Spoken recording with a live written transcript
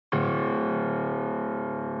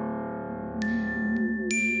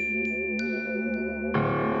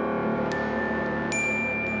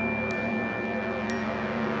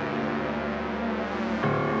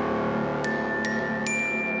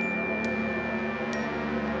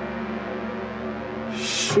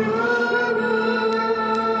Welcome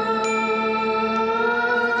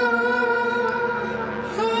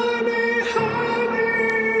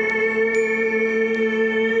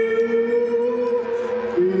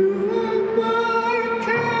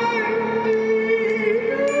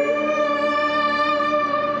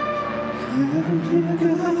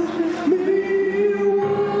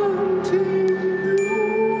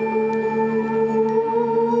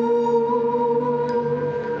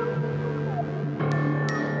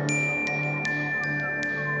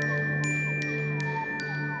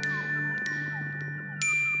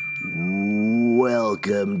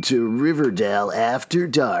to Riverdale After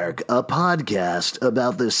Dark, a podcast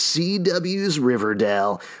about the CW's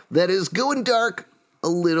Riverdale that is going dark a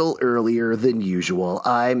little earlier than usual.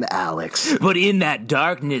 I'm Alex. But in that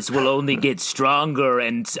darkness will only get stronger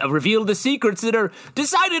and reveal the secrets that are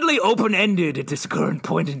decidedly open-ended at this current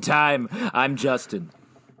point in time. I'm Justin.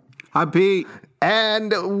 Hi, Pete.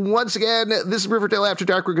 And once again, this is Riverdale After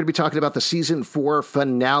Dark. We're going to be talking about the Season 4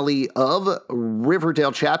 finale of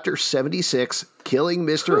Riverdale Chapter 76, Killing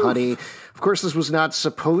Mr. Honey. Of course, this was not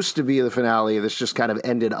supposed to be the finale. This just kind of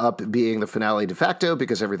ended up being the finale de facto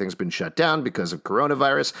because everything's been shut down because of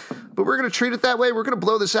coronavirus. But we're going to treat it that way. We're going to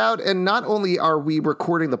blow this out. And not only are we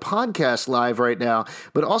recording the podcast live right now,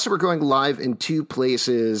 but also we're going live in two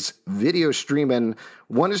places, video streaming.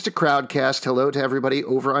 One is to Crowdcast. Hello to everybody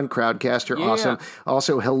over on Crowdcast. You're awesome.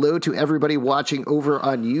 Also, hello to everybody watching over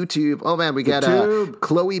on YouTube. Oh, man, we got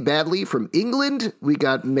Chloe Badley from England. We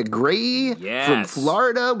got McGray from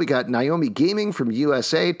Florida. We got Naomi Gaming from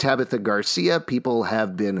USA. Tabitha Garcia. People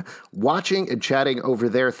have been watching and chatting over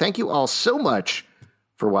there. Thank you all so much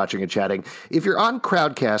for watching and chatting. If you're on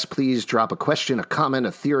Crowdcast, please drop a question, a comment,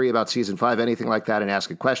 a theory about Season 5, anything like that, and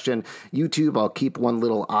ask a question. YouTube, I'll keep one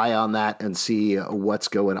little eye on that and see what's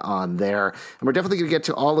going on there. And we're definitely going to get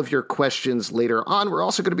to all of your questions later on. We're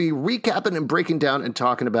also going to be recapping and breaking down and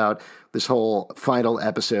talking about this whole final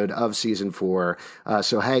episode of Season 4.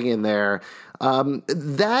 So hang in there.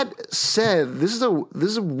 That said, this is a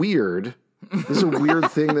weird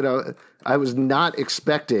thing that I was not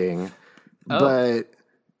expecting, but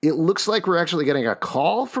it looks like we're actually getting a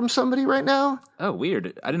call from somebody right now. Oh,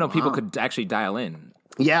 weird. I didn't know people could actually dial in.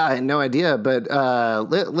 Yeah, I had no idea, but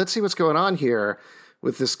let's see what's going on here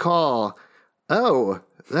with this call. Oh,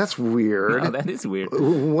 that's weird. Oh, that is weird.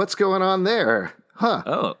 What's going on there? Huh.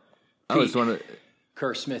 Oh, it's one of...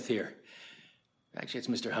 Kerr Smith here. Actually, it's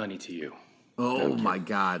Mr. Honey to you. Oh, my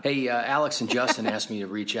God. Hey, Alex and Justin asked me to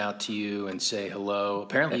reach out to you and say hello.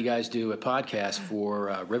 Apparently, you guys do a podcast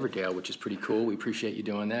for Riverdale, which is pretty cool. We appreciate you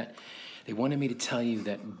doing that. They wanted me to tell you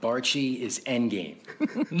that Barchi is endgame.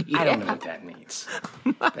 I don't know what that means.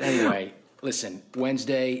 But anyway, listen,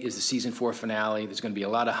 Wednesday is the Season 4 finale. There's going to be a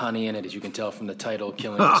lot of honey in it, as you can tell from the title,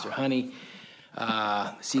 Killing Mr. Honey.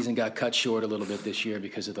 The season got cut short a little bit this year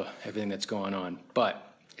because of everything that's going on.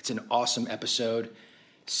 But it's an awesome episode.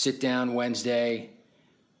 Sit down Wednesday,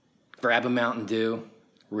 grab a Mountain Dew,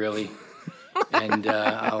 really, and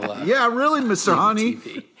I'll... yeah, really, Mr. Honey.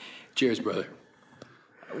 TV. Cheers, brother.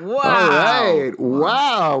 Wow. All right.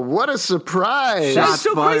 Wow, what a surprise. Shots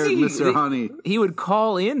so fired, crazy. Mr. Honey. He would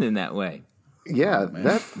call in that way. Yeah,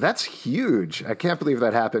 that's huge. I can't believe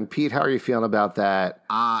that happened. Pete, how are you feeling about that?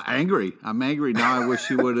 Angry. I'm angry now. I wish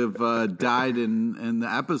he would have died in the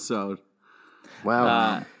episode.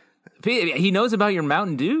 Wow. He knows about your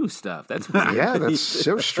Mountain Dew stuff. That's weird. Yeah, that's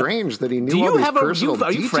so strange that he knew all these personal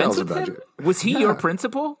are you friends details with about him? you. Was he your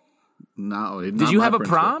principal? No. Did you have a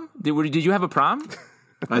prom? Did you have a prom?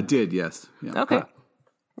 I did, yes. Yeah. Okay.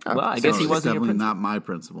 Well, I guess he wasn't your definitely principal. not my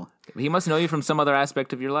principal. He must know you from some other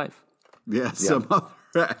aspect of your life. Yeah, some other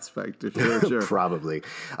aspect, sure. Probably.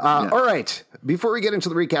 All right. Before we get into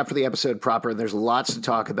the recap for the episode proper, there's lots to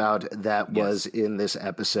talk about that was in this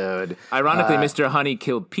episode. Ironically, Mr. Honey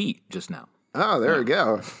killed Pete just now. Oh, there we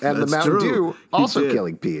go. And the That's Mountain true. Dew also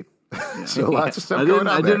killing Pete. So lots of stuff going on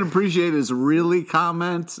I there. didn't appreciate his really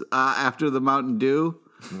comment after the Mountain Dew.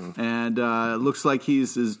 And it looks like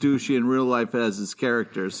he's as douchey in real life as his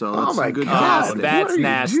character. So that's my good God. casting. That's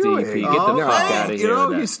nasty, doing? Pete. Get the fuck out of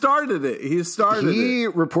here. He started it. He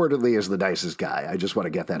reportedly is the nicest guy. I just want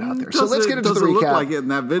to get that out there. So let's get into the doesn't recap. look like it in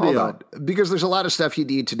that video. Hold on, because there's a lot of stuff you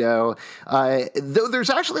need to know. Though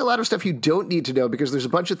there's actually a lot of stuff you don't need to know because there's a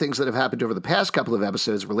bunch of things that have happened over the past couple of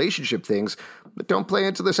episodes, relationship things, that don't play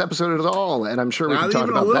into this episode at all. And I'm sure we can talk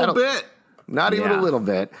about that. Not even a little bit. Not even a little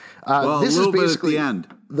bit. This is basically basically bit at the end.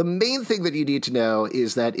 The main thing that you need to know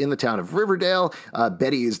is that in the town of Riverdale,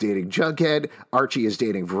 Betty is dating Jughead, Archie is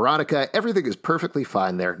dating Veronica. Everything is perfectly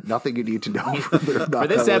fine there. Nothing you need to know further about For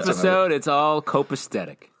this that episode, it's all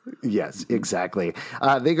copacetic. Yes, exactly.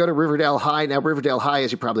 They go to Riverdale High. Now, Riverdale High,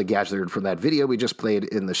 as you probably gathered from that video we just played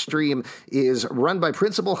in the stream, is run by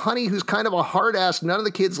Principal Honey, who's kind of a hard ass. None of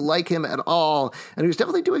the kids like him at all. And he was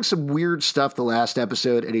definitely doing some weird stuff the last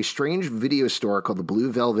episode at a strange video store called the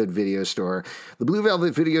Blue Velvet Video Store. The Blue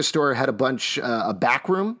Velvet Video Store had a back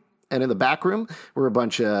room. And in the back room were a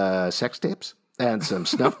bunch of sex tapes and some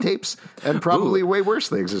snuff tapes and probably way worse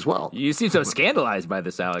things as well. You seem so scandalized by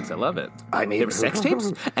this, Alex. I love it. I mean, there were sex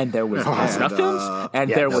tapes, and there was snuff films, and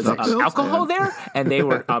there was alcohol there, and they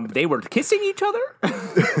were kissing each other.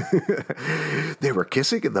 They were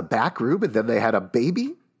kissing in the back room, and then they had a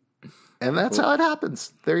baby, and that's how it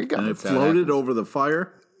happens. There you go. And it floated over the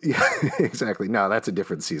fire. Yeah, exactly. No, that's a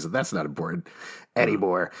different season. That's not important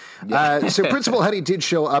anymore. So Principal Honey did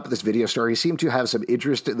show up at this video store. He seemed to have some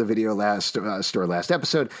interest in the video store last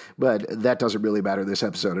episode, but that doesn't really matter this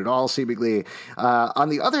episode at all, seemingly. On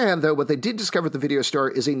the other hand, though, what they did discover at the video store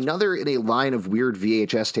is another in a line of weird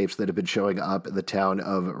VHS tapes that have been showing up in the town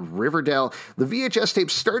of Riverdale. The VHS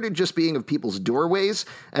tapes started just being of people's doorways,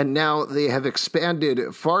 and now they have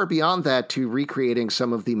expanded far beyond that to recreating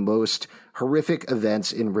some of the most horrific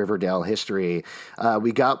events in Riverdale history.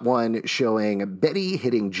 We got one showing Betty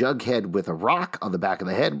hitting Jughead with a rock on the back of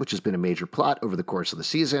the head, which has been a major plot over the course of the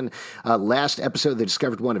season. Last episode, they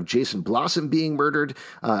discovered one of Jason Blossom being murdered,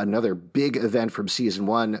 another big event from season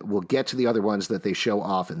 1. We'll get to the other ones that they show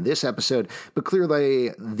off in this episode, but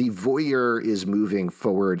clearly the voyeur is moving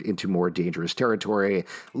forward into more dangerous territory,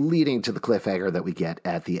 leading to the cliffhanger that we get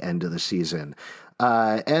at the end of the season.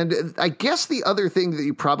 And I guess the other thing that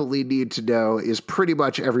you probably need to know is pretty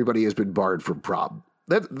much everybody has been barred from prom.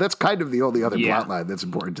 That's kind of the only other plot line that's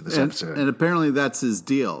important to this episode. And apparently that's his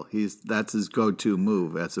deal. That's his go-to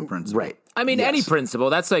move as a principal. Right. I mean, any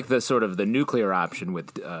principal, that's like the sort of the nuclear option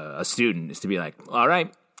with a student is to be like, all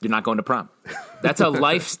right, you're not going to prom. That's a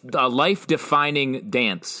life-defining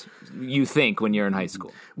dance, you think, when you're in high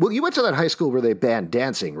school. Well, you went to that high school where they banned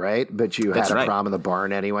dancing, right? But you had a prom in the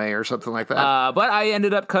barn anyway or something like that? But I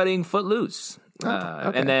ended up cutting Footloose.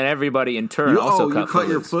 Okay. And then everybody in turn also cut Footloose. You cut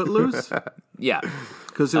your foot loose? Yeah.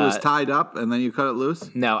 Because it was tied up and then you cut it loose?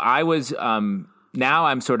 No, I was... now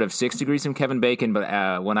I'm sort of 6 degrees from Kevin Bacon,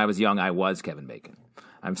 but when I was young, I was Kevin Bacon.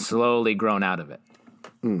 I'm slowly grown out of it.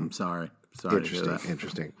 Sorry.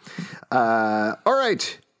 Interesting. All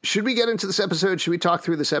right. Should we get into this episode? Should we talk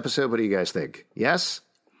through this episode? What do you guys think? Yes?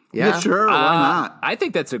 Yeah, sure. Why not? I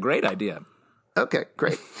think that's a great idea. Okay,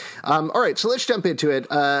 great. All right, so let's jump into it.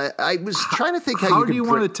 I was trying to think how do you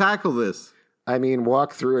want to tackle this? I mean,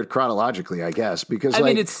 walk through it chronologically, I guess, because I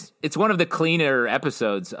mean, it's one of the cleaner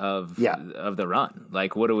episodes of the run.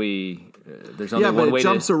 Like, what do we? There's only one way. It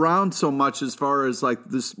jumps around so much as far as like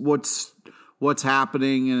this. What's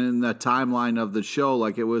happening in the timeline of the show?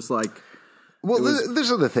 Like it was like. Well, this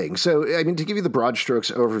is the thing. So, I mean, to give you the broad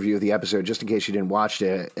strokes overview of the episode, just in case you didn't watch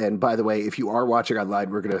it, and by the way, if you are watching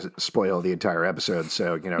online, we're going to spoil the entire episode,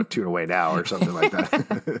 so, tune away now or something like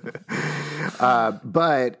that.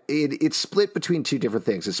 But it's split between two different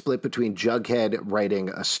things. It's split between Jughead writing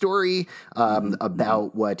a story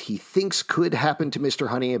about what he thinks could happen to Mr.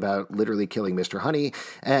 Honey, about literally killing Mr. Honey,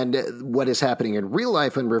 and what is happening in real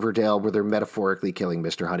life in Riverdale, where they're metaphorically killing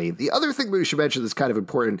Mr. Honey. The other thing we should mention that's kind of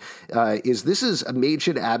important is this is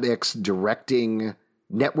Majid Abek's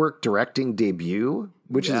network directing debut,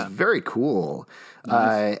 which is very cool.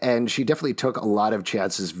 Nice. And she definitely took a lot of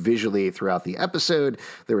chances visually throughout the episode.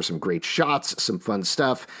 There were some great shots, some fun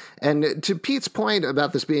stuff. And to Pete's point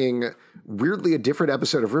about this being weirdly a different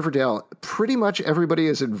episode of Riverdale, pretty much everybody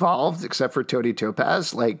is involved except for Tony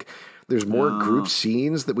Topaz. Like, there's more group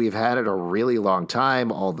scenes that we've had in a really long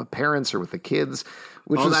time. All the parents are with the kids,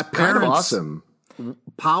 which is kind of awesome.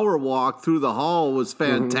 Power walk through the hall was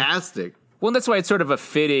fantastic. Well, that's why it's sort of a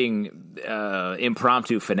fitting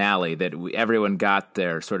impromptu finale that everyone got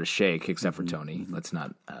their sort of shake, except for Tony. Let's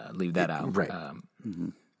not leave that out. Right.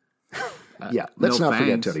 Let's not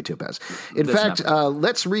forget Tony Topaz. In fact,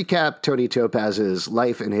 let's recap Tony Topaz's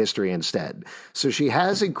life and history instead. So she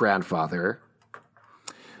has a grandfather.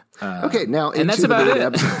 Okay, now and that's about it.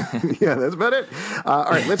 Yeah, that's about it. All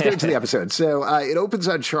right, let's get into the episode. So it opens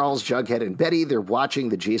on Charles, Jughead, and Betty. They're watching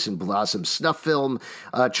the Jason Blossom snuff film.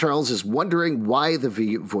 Charles is wondering why the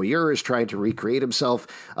voyeur is trying to recreate himself.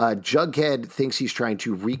 Jughead thinks he's trying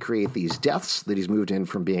to recreate these deaths, that he's moved in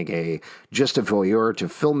from being just a voyeur to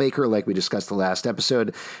filmmaker, like we discussed the last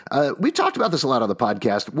episode. We talked about this a lot on the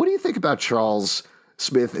podcast. What do you think about Charles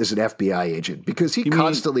Smith as an FBI agent? Because he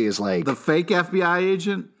constantly is like... The fake FBI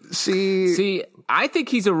agent? See, I think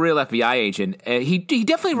he's a real FBI agent. He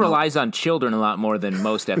definitely relies on children a lot more than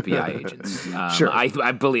most FBI agents. Sure.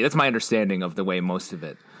 I believe that's my understanding of the way most of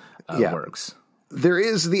it works. There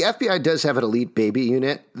is, the FBI does have an elite baby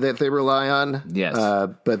unit that they rely on. Yes.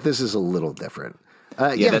 But this is a little different.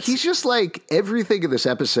 He's just like everything in this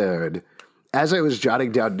episode. As I was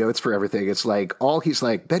jotting down notes for everything, it's like he's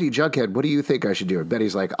like, Betty, Jughead, what do you think I should do? And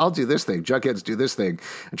Betty's like, I'll do this thing. Jughead's do this thing.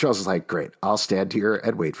 And Charles is like, great, I'll stand here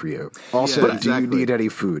and wait for you. Also, do you need any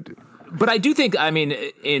food? But I do think, I mean,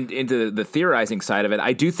 into the theorizing side of it,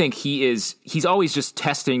 I do think he's always just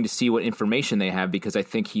testing to see what information they have, because I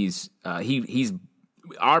think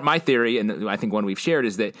my theory, and I think one we've shared,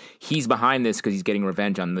 is that he's behind this because he's getting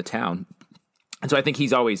revenge on the town. And so I think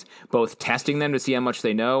he's always both testing them to see how much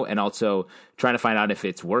they know and also trying to find out if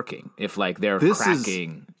it's working, if like they're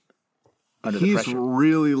cracking under the pressure. He's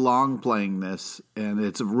really long playing this, and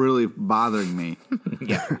it's really bothering me.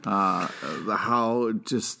 How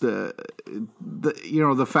just the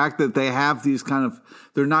fact that they have these kind of,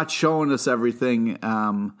 they're not showing us everything.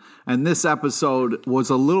 And this episode was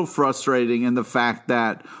a little frustrating in the fact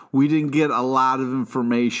that we didn't get a lot of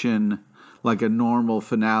information like a normal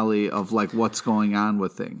finale of like what's going on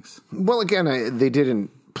with things. Well, again, they didn't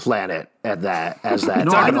plan it as that.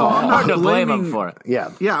 No, I know. I'm not to blame blaming him for it. Yeah,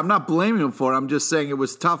 I'm not blaming him for it. I'm just saying it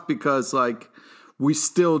was tough because like we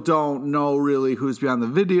still don't know really who's behind the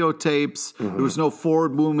videotapes. Mm-hmm. There was no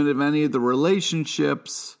forward movement of any of the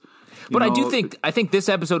relationships. But I think this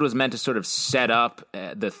episode was meant to sort of set up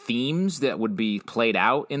the themes that would be played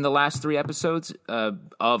out in the last 3 episodes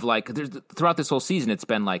of like throughout this whole season. It's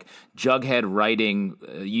been like Jughead writing,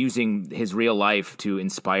 using his real life to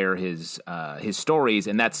inspire his stories,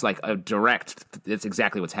 and that's like that's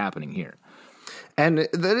exactly what's happening here. And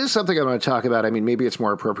that is something I want to talk about. I mean, maybe it's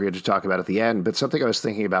more appropriate to talk about at the end, but something I was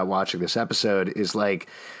thinking about watching this episode is like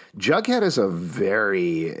Jughead has a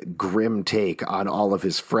very grim take on all of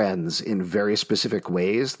his friends in very specific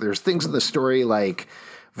ways. There's things in the story like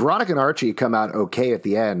Veronica and Archie come out okay at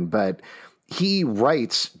the end, but he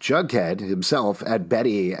writes Jughead himself and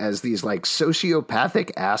Betty as these like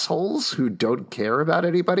sociopathic assholes who don't care about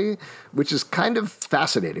anybody, which is kind of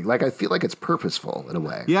fascinating. Like, I feel like it's purposeful in a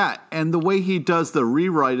way. Yeah, and the way he does the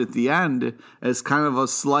rewrite at the end as kind of a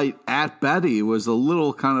slight at Betty was a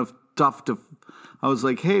little kind of tough to. I was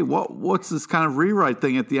like, hey, what's this kind of rewrite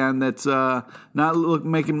thing at the end that's not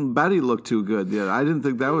making Betty look too good? Yeah, I didn't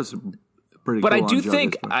think that was pretty. But cool I do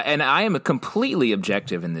think, and I am completely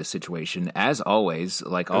objective in this situation, as always,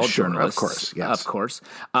 like all journalists. Of course, yes. Of course.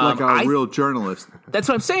 Like a real journalist. That's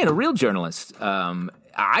what I'm saying, a real journalist.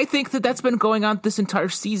 I think that's been going on this entire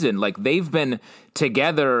season. Like, they've been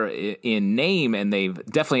together in name, and they've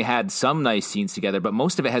definitely had some nice scenes together, but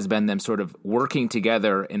most of it has been them sort of working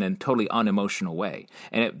together in a totally unemotional way.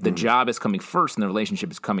 And the job is coming first, and the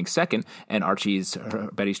relationship is coming second, and Archie is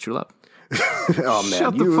Betty's true love. Oh, man.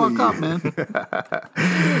 Shut the fuck up, man.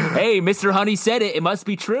 Hey, Mr. Honey said it. It must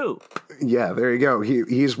be true. Yeah, there you go.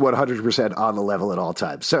 He's 100% on the level at all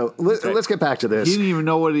times. So let's get back to this. He didn't even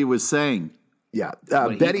know what he was saying. Yeah.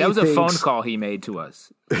 Betty that was a phone call he made to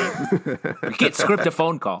us. You can't script a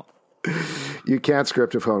phone call. You can't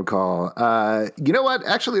script a phone call. You know what?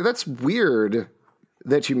 Actually, that's weird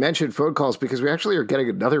that you mentioned phone calls, because we actually are getting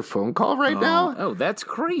another phone call right now. Oh, that's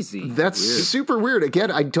crazy. That's weird. Super weird.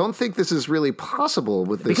 Again, I don't think this is really possible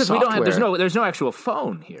with this software. We don't have, there's no actual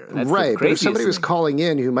phone here. That's right, but if somebody was thing. calling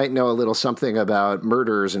in who might know a little something about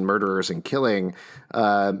murderers and killing,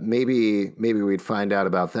 maybe we'd find out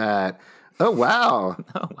about that. Oh, wow.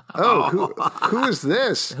 Oh, who is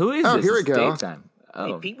this? Who is this? Oh, here we go. Daytime.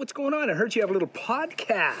 Oh. Hey, Pete, what's going on? I heard you have a little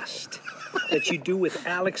podcast that you do with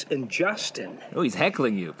Alex and Justin. Oh, he's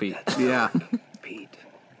heckling you, Pete. Yeah. Pete,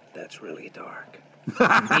 that's really dark.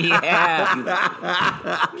 Yeah.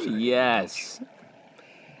 Yes.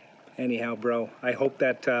 Anyhow, bro, I hope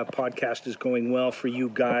that podcast is going well for you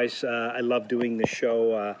guys. I love doing the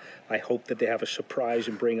show. I hope that they have a surprise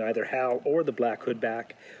and bring either Hal or the Black Hood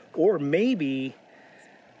back. Or maybe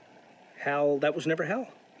Hal, that was never Hal.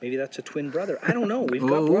 Maybe that's a twin brother. I don't know. We've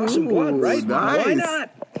got Ross and blood, right? Nice. Why not?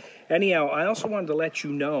 Anyhow, I also wanted to let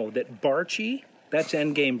you know that Barchi, that's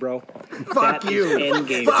endgame, bro. Fuck that you. Is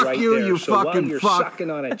endgame Fuck right you, there. you so fucking while you're fuck. sucking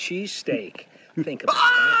on a cheesesteak, think about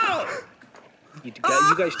that. You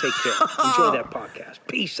guys take care. Enjoy that podcast.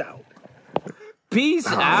 Peace out. Peace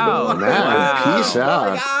out. Man, Wow. peace Oh out.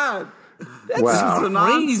 my God. Wow. An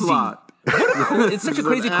crazy. onslaught. It's such a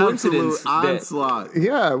crazy coincidence. Onslaught.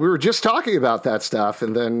 Yeah, we were just talking about that stuff,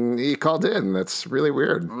 and then he called in. That's really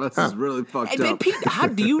weird. This is really fucked And up. Pete, how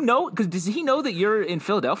do you know? Because does he know that you're in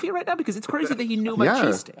Philadelphia right now? Because it's crazy that he knew about Yeah.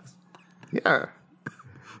 cheesesteaks. Yeah.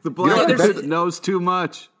 The Black Yeah, Hood knows too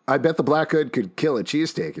much. I bet the Black Hood could kill a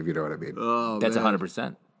cheesesteak, if you know what I mean. Oh, That's man.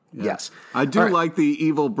 100%. Yes. I do like the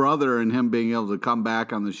evil brother and him being able to come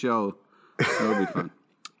back on the show. That would be fun.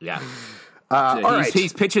 Yeah. All right.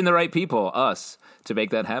 He's pitching the right people, us, to make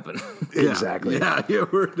that happen. Exactly. Yeah.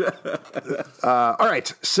 All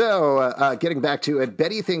right. So, getting back to it,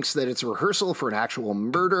 Betty thinks that it's a rehearsal for an actual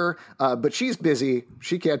murder, but she's busy.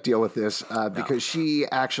 She can't deal with this because she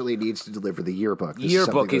actually needs to deliver the yearbook. This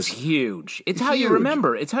Yearbook is huge. It's how you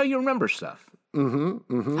remember. It's how you remember stuff.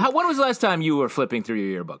 Mm-hmm, mm-hmm. When was the last time you were flipping through your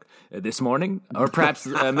yearbook? This morning? Or perhaps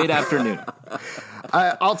mid-afternoon?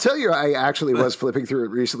 I'll tell you, I actually was flipping through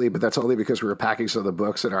it recently, but that's only because we were packing some of the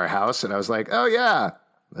books in our house, and I was like, oh, yeah.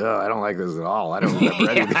 Oh, I don't like this at all. I don't remember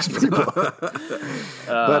any of these people.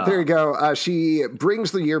 But there you go. She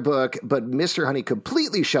brings the yearbook, but Mr. Honey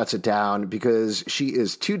completely shuts it down because she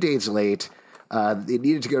is 2 days late. It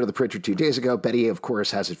needed to go to the printer 2 days ago. Betty, of course,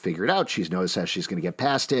 has it figured out. She knows how she's going to get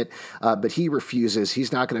past it, but he refuses.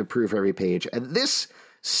 He's not going to approve every page. And this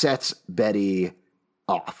sets Betty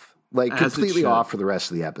off, like completely off for the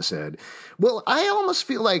rest of the episode. Well, I almost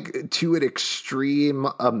feel like to an extreme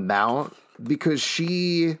amount because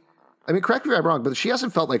she, I mean, correct me if I'm wrong, but she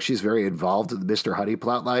hasn't felt like she's very involved in the Mr. Honey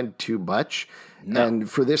plotline too much. No. And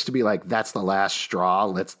for this to be like, that's the last straw,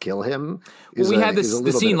 let's kill him. We had the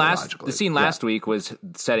scene last week was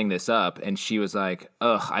setting this up, and she was like,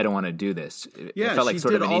 ugh, I don't want to do this. It felt like she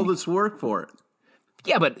did all this work for it.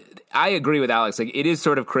 Yeah, but I agree with Alex. Like, it is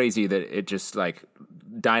sort of crazy that it just like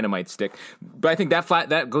dynamite stick. But I think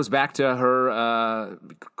that goes back to her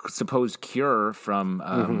supposed cure from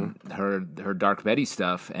her Dark Betty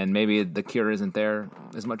stuff, and maybe the cure isn't there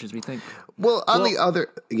as much as we think. Well,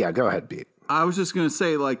 go ahead, Pete. I was just going to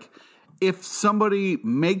say, like, if somebody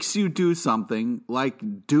makes you do something,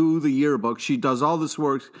 like do the yearbook, she does all this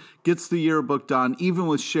work, gets the yearbook done, even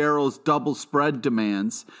with Cheryl's double spread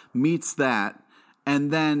demands, meets that,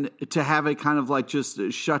 and then to have it kind of like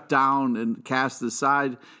just shut down and cast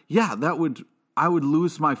aside, I would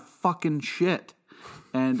lose my fucking shit.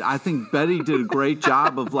 And I think Betty did a great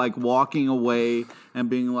job of like walking away and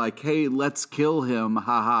being like, hey, let's kill him,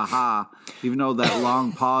 ha ha ha. Even though that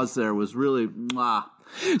long pause there was really mwah.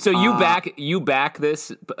 So you back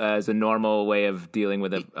this as a normal way of dealing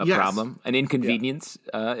with a problem, an inconvenience,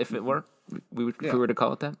 if it were, if we were to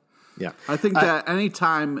call it that? Yeah. I think that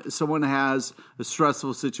anytime someone has a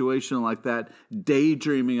stressful situation like that,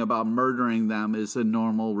 daydreaming about murdering them is a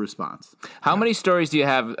normal response. How many stories do you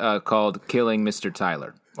have called Killing Mr.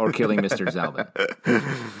 Tyler or Killing Mr. Zalvin?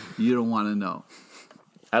 You don't want to know.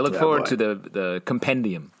 I look forward to the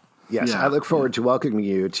compendium. Yes, I look forward to welcoming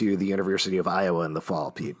you to the University of Iowa in the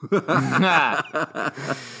fall, Pete.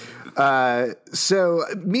 So,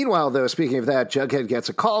 meanwhile, though, speaking of that, Jughead gets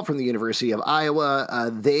a call from the University of Iowa.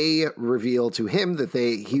 They reveal to him that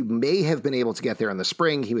he may have been able to get there in the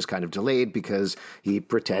spring. He was kind of delayed because he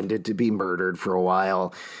pretended to be murdered for a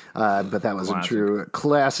while, but that wasn't true.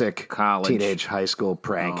 Classic college teenage high school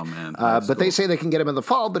prank. Oh, man, but they say they can get him in the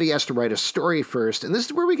fall, but he has to write a story first. And this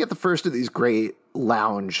is where we get the first of these great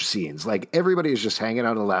lounge scenes. Like, everybody is just hanging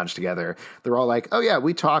out in a lounge together. They're all like, oh yeah,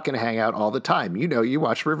 we talk and hang out all the time. You know, you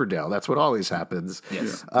watch Riverdale. That's what always happens.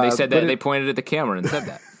 Yes. They said that. They pointed at the camera and said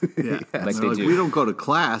that. Like they do. We don't go to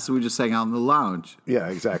class. We just hang out in the lounge. Yeah,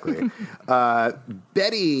 exactly.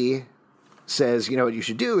 Betty says, you know what you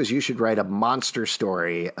should do is you should write a monster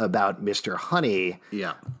story about Mr. Honey.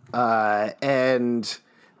 Yeah. And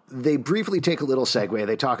they briefly take a little segue.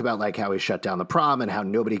 They talk about like how he shut down the prom and how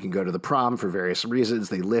nobody can go to the prom for various reasons.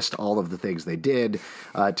 They list all of the things they did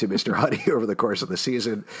to Mr. Honey over the course of the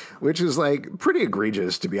season, which is like pretty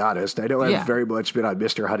egregious, to be honest. I know I've very much been on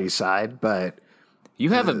Mr. Honey's side, but you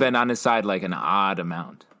haven't been on his side like an odd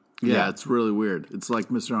amount. Yeah, it's really weird. It's like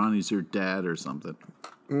Mr. Honey's your dad or something.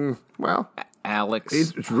 Well, Alex,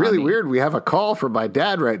 it's really weird. We have a call from my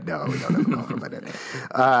dad right now. We don't have a call from my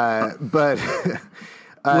dad, but.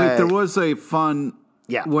 Wait, there was a fun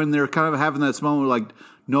when they're kind of having this moment where, like,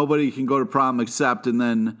 nobody can go to prom except, and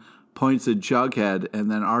then points at Jughead,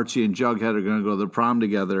 and then Archie and Jughead are going to go to the prom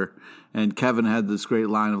together, and Kevin had this great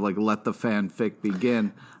line of, like, let the fanfic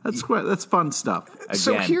begin. That's great. That's fun stuff. Again,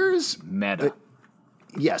 so here's meta.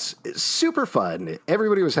 Yes, super fun.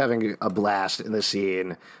 Everybody was having a blast in the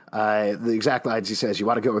scene. The exact lines he says, you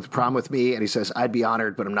want to go to prom with me? And he says, I'd be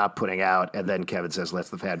honored, but I'm not putting out. And then Kevin says, let's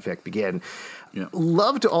the fanfic begin. Yeah.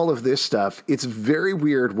 Loved all of this stuff. It's very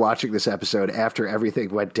weird watching this episode after everything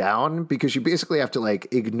went down because you basically have to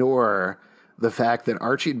like ignore the fact that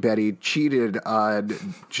Archie and Betty cheated on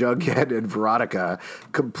Jughead and Veronica,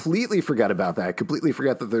 completely forgot about that, completely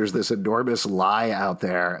forgot that there's this enormous lie out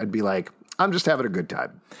there and be like, I'm just having a good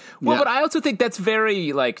time. Well, but I also think that's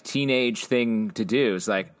very like teenage thing to do. It's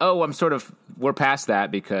like, oh, we're past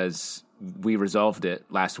that because we resolved it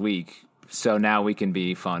last week. So now we can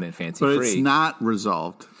be fun and fancy free. But it's not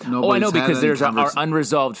resolved. I know, because there's our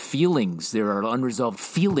unresolved feelings. There are unresolved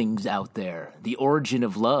feelings out there. The origin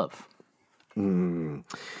of love.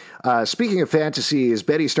 Speaking of fantasies,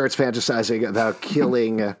 Betty starts fantasizing about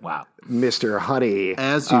killing Mr. Honey.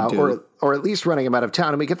 As you do. Or at least running him out of town.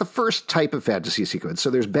 And we get the first type of fantasy sequence.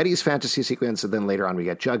 So there's Betty's fantasy sequence, and then later on we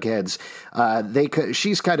get Jughead's.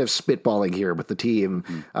 She's kind of spitballing here with the team,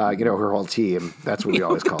 her whole team. That's what we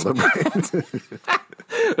always call them.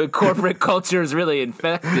 Right? Corporate culture is really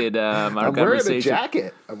infected our conversation.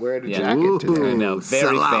 I'm wearing a jacket today. I know,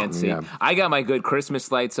 very fancy. Yeah. I got my good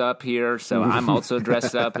Christmas lights up here, so I'm also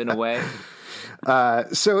dressed up in a way.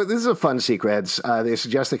 So this is a fun sequence. They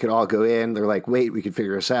suggest they could all go in. They're like, wait, we can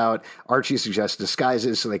figure this out. Archie suggests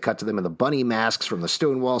disguises, so they cut to them in the bunny masks from the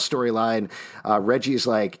Stonewall storyline. Reggie's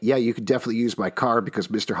like, yeah, you could definitely use my car because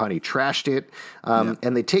Mr. Honey trashed it.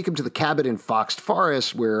 And they take him to the cabin in Foxed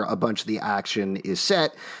Forest where a bunch of the action is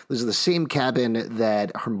set. This is the same cabin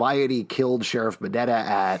that Hermione killed Sheriff Minetta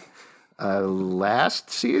at last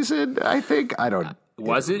season, I think. I don't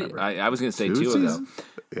Was it? remember. I was going to say two seasons? ago.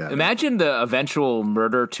 Yeah. Imagine the eventual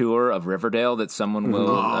murder tour of Riverdale that someone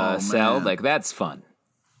will sell. man. Like, that's fun.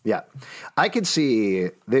 Yeah. I could see,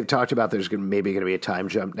 they've talked about there's maybe going to be a time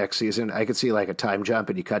jump next season. I could see like a time jump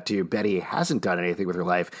and you cut to Betty hasn't done anything with her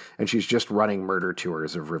life and she's just running murder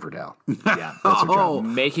tours of Riverdale. Yeah. That's her job.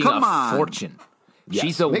 Making come a on. fortune. Yes,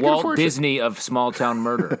 She's the making a Walt fortune. Disney of small town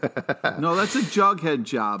murder. No, that's a Jughead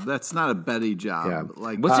job. That's not a Betty job. Yeah.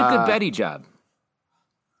 Like, What's a good Betty job?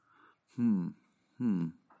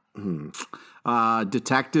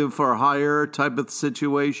 detective for hire type of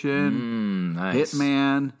situation. Nice.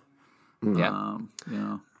 Hitman. Yeah.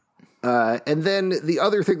 And then the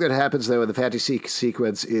other thing that happens, though, in the fantasy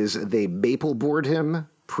sequence is they maple board him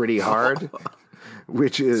pretty hard,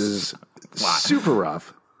 which is super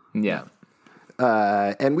rough. Yeah.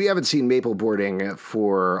 And we haven't seen maple boarding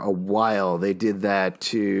for a while. They did that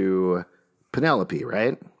to Penelope,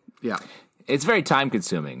 right? Yeah. It's very time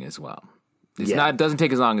consuming as well. It doesn't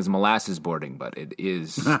take as long as molasses boarding, but it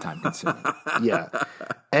is time consuming. Yeah.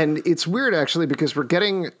 And it's weird, actually, because we're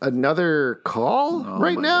getting another call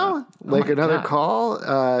right now. God.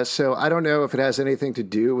 Call. So I don't know if it has anything to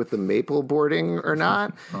do with the maple boarding or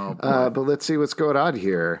not. But let's see what's going on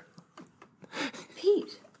here.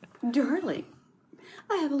 Pete, darling,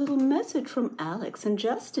 I have a little message from Alex and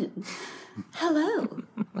Justin. Hello.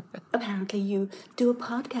 Apparently you do a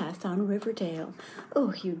podcast on Riverdale.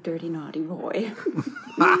 Oh, you dirty, naughty boy.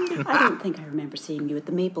 I don't think I remember seeing you at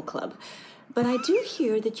the Maple Club. But I do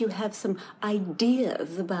hear that you have some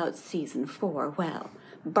ideas about Season 4. Well,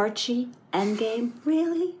 Barchi, Endgame,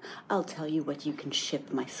 really? I'll tell you what you can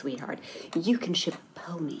ship, my sweetheart. You can ship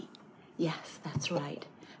Pony. Yes, that's right.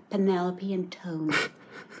 Penelope and Tony.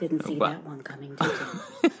 Didn't see that one coming, did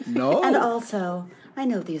you? No. And also, I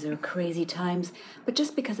know these are crazy times, but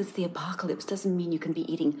just because it's the apocalypse doesn't mean you can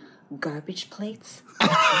be eating garbage plates.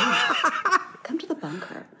 Come to the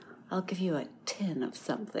bunker. I'll give you a tin of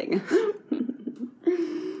something.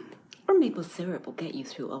 Or maple syrup will get you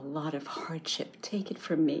through a lot of hardship. Take it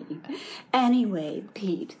from me. Anyway,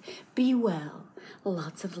 Pete, be well.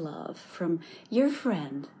 Lots of love from your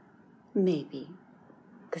friend, maybe.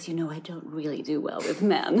 Because you know I don't really do well with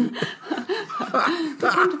men.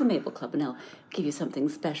 But come to the Maple Club and I'll give you something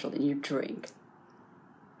special in your drink.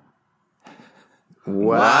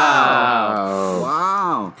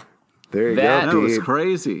 Wow. There you That That go, was Pete.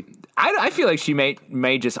 crazy. I feel like she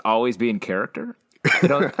may just always be in character. I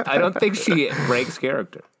don't think she breaks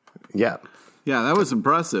character. Yeah. Yeah, that was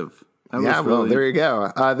impressive. That Yeah, was well, really, there you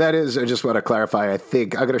go. That is, I just want to clarify. I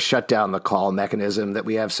think I'm going to shut down the call mechanism that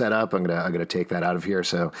we have set up. I'm going to take that out of here.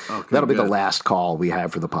 So that'll be the good. last call we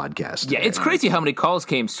have for the podcast. Yeah, it's crazy how many calls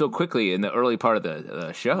came so quickly in the early part of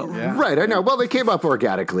the show. Yeah. Right. I know. Well, they came up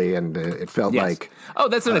organically, and it felt Yes. like. Oh,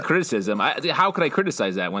 that's not a criticism. How could I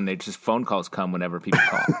criticize that when they just phone calls come whenever people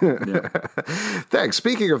call? Thanks.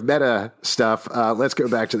 Speaking of meta stuff, let's go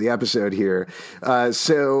back to the episode here.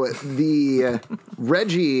 So the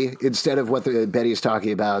Reggie, instead of what Betty's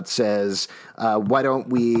talking about, says, why don't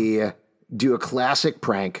we do a classic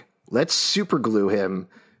prank? Let's super glue him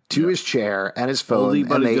to his chair and his phone. Oldie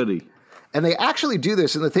but a goodie. And they actually do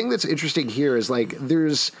this. And the thing that's interesting here is like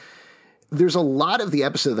there's a lot of the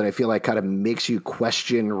episode that I feel like kind of makes you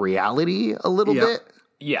question reality a little bit.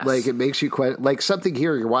 Yes. Like, it makes you quite, like, something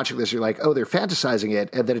here, you're watching this, you're like, oh, they're fantasizing it,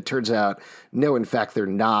 and then it turns out, no, in fact, they're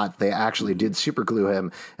not. They actually did super glue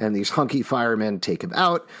him, and these hunky firemen take him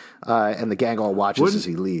out, and the gang all watches as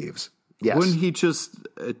he leaves. Yes. Wouldn't he just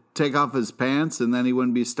take off his pants and then he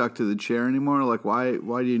wouldn't be stuck to the chair anymore? Like, why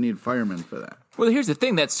do you need firemen for that? Well, here's the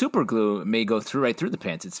thing. That super glue may go right through the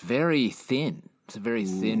pants. It's very thin. It's a very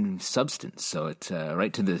thin substance. So it's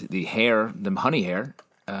right to the hair, the honey hair,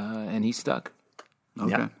 and he's stuck.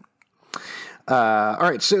 Okay. Yeah. All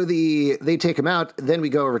right, so they take him out. Then we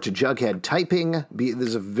go over to Jughead typing. This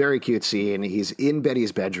is a very cute scene. He's in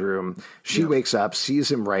Betty's bedroom. She wakes up, sees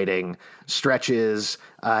him writing, stretches,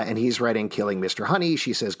 and he's writing "Killing Mr. Honey."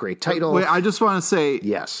 She says, "Great title." Wait, I just want to say,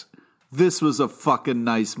 yes, this was a fucking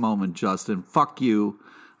nice moment, Justin. Fuck you.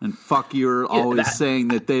 And fuck you're always saying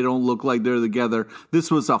that they don't look like they're together. This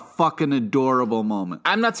was a fucking adorable moment.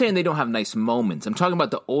 I'm not saying they don't have nice moments. I'm talking about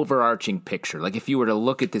the overarching picture. Like, if you were to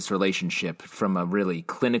look at this relationship from a really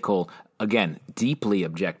clinical, again, deeply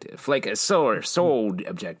objective, like a soul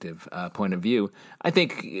objective point of view, I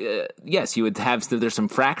think, yes, you would have, there's some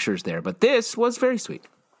fractures there. But this was very sweet.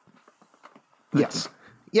 Yes.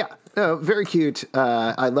 Yeah, very cute.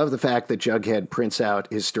 I love the fact that Jughead prints out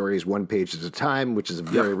his stories one page at a time, which is a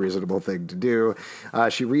very reasonable thing to do.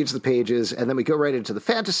 She reads the pages, and then we go right into the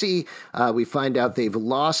fantasy. We find out they've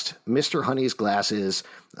lost Mr. Honey's glasses.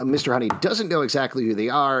 Mr. Honey doesn't know exactly who they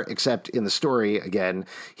are, except in the story, again,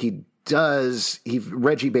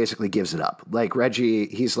 Reggie basically gives it up. Like, Reggie,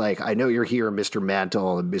 he's like, I know you're here, Mr.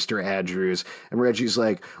 Mantle and Mr. Andrews. And Reggie's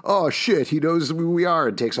like, oh, shit, he knows who we are,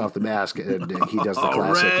 and takes off the mask. And he does the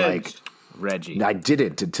classic, like, Reggie. I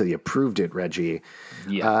didn't until you proved it, Reggie.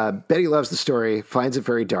 Yeah. Betty loves the story, finds it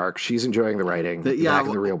very dark. She's enjoying the writing back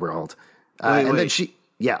in the real world. Then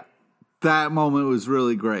that moment was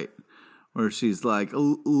really great, where she's like, a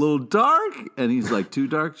little dark, and he's like, too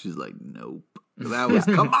dark? She's like, nope. That was,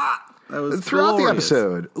 come on. That was throughout glorious. the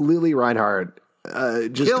episode, Lily Reinhardt,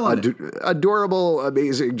 just adorable,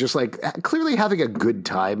 amazing, just like clearly having a good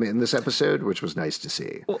time in this episode, which was nice to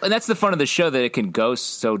see. Well, and that's the fun of the show, that it can go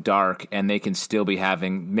so dark and they can still be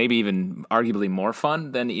having maybe even arguably more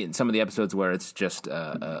fun than in some of the episodes where it's just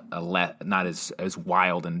not as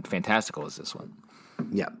wild and fantastical as this one.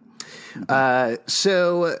 Yeah.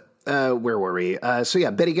 So where were we?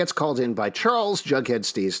 Betty gets called in by Charles. Jughead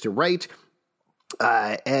stays to write.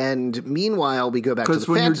 And meanwhile, we go back to the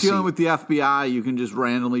fantasy. Because when you're dealing with the FBI, you can just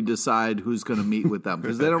randomly decide who's going to meet with them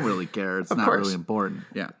because they don't really care. It's not really important.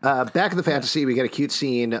 Yeah. Back in the fantasy, we get a cute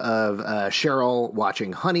scene of Cheryl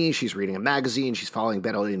watching Honey. She's reading a magazine. She's following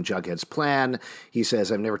Betty and Jughead's plan. He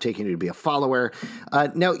says, I've never taken you to be a follower.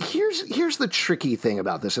 Now, here's the tricky thing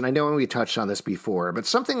about this, and I know we touched on this before, but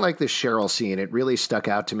something like this Cheryl scene, it really stuck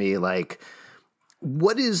out to me. Like,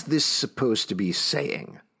 what is this supposed to be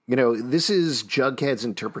saying? You know, this is Jughead's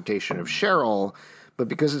interpretation of Cheryl, but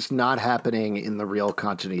because it's not happening in the real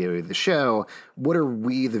continuity of the show, what are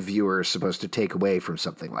we, the viewers, supposed to take away from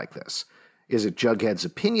something like this? Is it Jughead's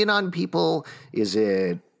opinion on people? Is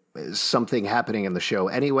it something happening in the show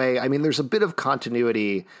anyway? I mean, there's a bit of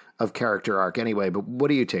continuity of character arc anyway, but what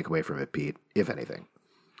do you take away from it, Pete, if anything?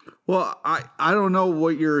 Well, I don't know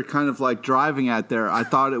what you're kind of like driving at there. I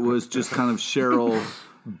thought it was just kind of Cheryl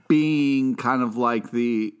being kind of like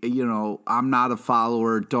the, I'm not a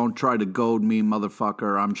follower, don't try to goad me,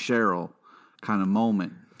 motherfucker, I'm Cheryl kind of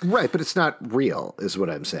moment. Right, but it's not real, is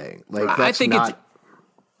what I'm saying. Like, that's I think not...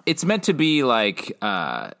 it's meant to be like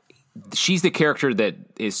she's the character that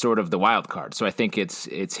is sort of the wild card. So I think it's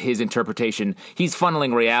his interpretation. He's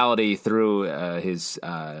funneling reality through his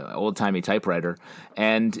old-timey typewriter,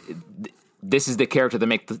 and this is the character that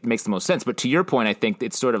makes the most sense. But to your point, I think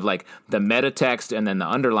it's sort of like the meta text and then the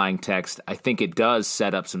underlying text. I think it does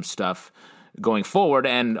set up some stuff going forward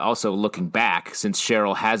and also looking back, since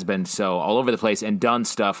Cheryl has been so all over the place and done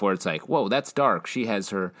stuff where it's like, whoa, that's dark. She has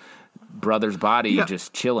her brother's body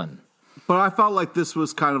just chilling. But I felt like this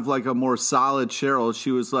was kind of like a more solid Cheryl. She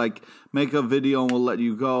was like, make a video and we'll let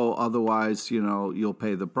you go. Otherwise, you'll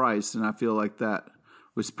pay the price. And I feel like that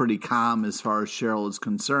was pretty calm as far as Cheryl is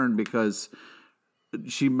concerned, because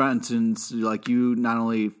she mentions, like, you not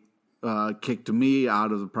only kicked me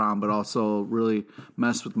out of the prom, but also really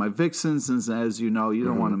messed with my vixens. And as you know, you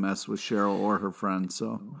don't want to mess with Cheryl or her friends.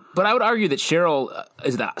 So, but I would argue that Cheryl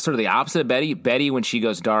is sort of the opposite of Betty. Betty, when she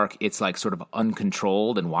goes dark, it's like sort of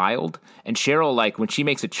uncontrolled and wild. And Cheryl, like, when she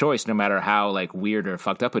makes a choice, no matter how like weird or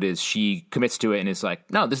fucked up it is, she commits to it and is like,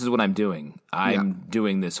 no, this is what I'm doing. I'm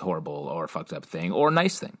doing this horrible or fucked up thing or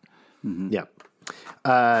nice thing. Mm-hmm.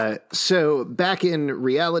 Yeah. So back in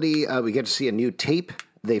reality, we get to see a new tape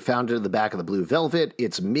they found it in the back of the Blue Velvet.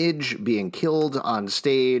 It's Midge being killed on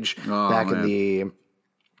stage in the...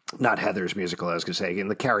 Not Heather's musical, I was going to say, in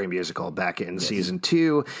the Carrie musical back in season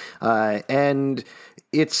 2. And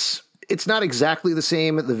it's not exactly the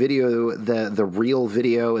same. The video, the real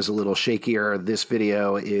video is a little shakier. This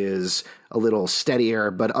video is a little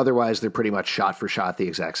steadier, but otherwise they're pretty much shot for shot the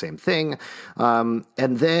exact same thing. And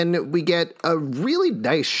then we get a really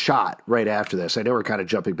nice shot right after this. I know we're kind of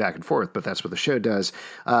jumping back and forth, but that's what the show does,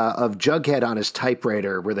 of Jughead on his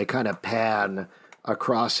typewriter where they kind of pan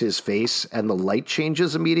across his face and the light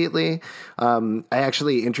changes immediately. I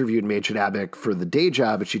actually interviewed Machen Abick for the day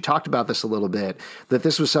job, and she talked about this a little bit, that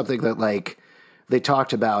this was something that like they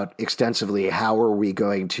talked about extensively. How are we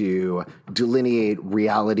going to delineate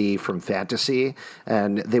reality from fantasy?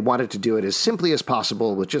 And they wanted to do it as simply as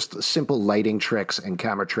possible with just simple lighting tricks and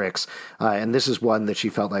camera tricks. And this is one that she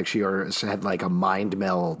felt like she had like a mind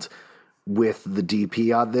meld with the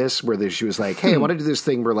DP on this, where she was like, hey, I want to do this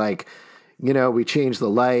thing where like, you know, we change the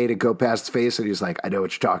light and go past his face, and he's like, I know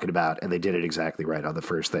what you're talking about. And they did it exactly right on the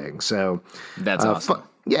first thing. So that's awesome.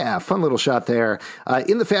 Fun little shot there.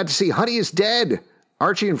 In the fantasy, Honey is dead.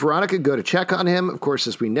 Archie and Veronica go to check on him. Of course,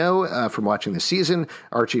 as we know from watching the season,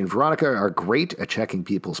 Archie and Veronica are great at checking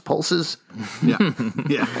people's pulses.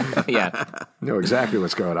 Yeah. Know exactly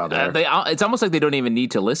what's going on there. It's almost like they don't even need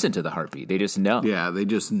to listen to the heartbeat. They just know. Yeah, they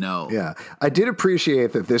just know. Yeah. I did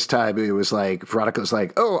appreciate that this time it was like, Veronica was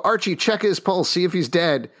like, oh, Archie, check his pulse, see if he's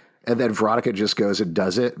dead. And then Veronica just goes and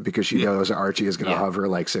does it because she knows Archie is going to hover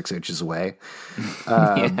like 6 inches away.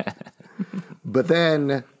 But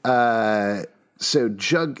then... So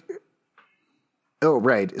Jughead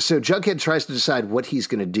tries to decide what he's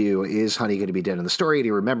going to do. Is Honey going to be dead in the story? And he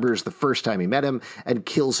remembers the first time he met him and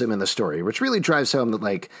kills him in the story, which really drives home that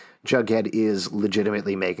like Jughead is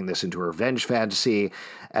legitimately making this into a revenge fantasy.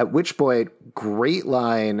 At which point, great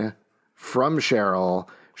line from Cheryl.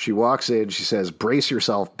 She walks in, she says, brace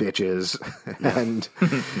yourself, bitches, and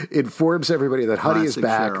informs everybody that Honey is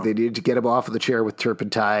back. Cheryl. They need to get him off of the chair with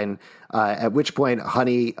turpentine, at which point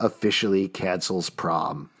Honey officially cancels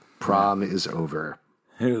prom. Prom is over.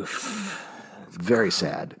 Oof. Very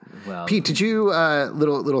sad. Well, Pete, did you,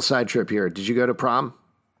 little side trip here, did you go to prom?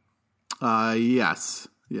 Yes.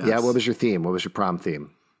 Yeah, what was your theme? What was your prom theme?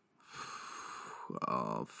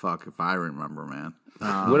 Oh, fuck if I remember, man.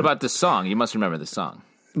 What about the song? You must remember the song.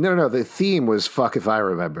 No, the theme was fuck if I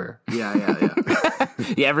remember. Yeah.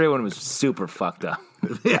 Yeah, everyone was super fucked up.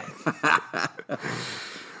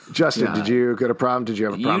 Justin, did you go to prom? Did you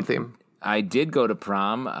have a prom theme? I did go to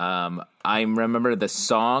prom. I remember the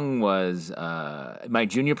song was, my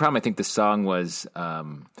junior prom, I think the song was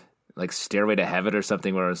like Stairway to Heaven or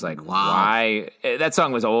something, where it was like, why? That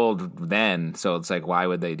song was old then, so it's like, why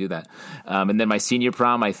would they do that? And then my senior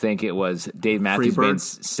prom, I think it was Dave Matthews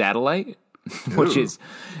Band's Satellite. Which is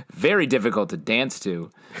very difficult to dance to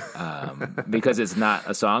because it's not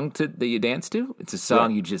a song that you dance to. It's a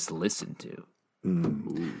song you just listen to.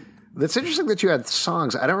 That's interesting that you had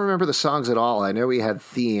songs. I don't remember the songs at all. I know we had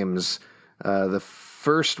themes. The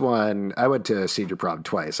first one, I went to senior prom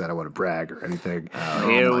twice. I don't want to brag or anything.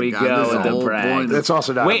 Here we go with the brag. That's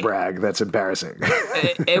also not a brag. That's embarrassing.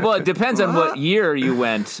 Well, it depends on what year you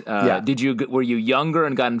went. Were you younger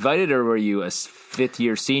and got invited, or were you a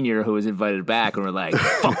fifth-year senior who was invited back and were like,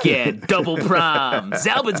 fuck yeah, double prom.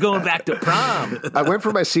 Zalbin's going back to prom. I went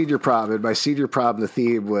for my senior prom, and my senior prom, the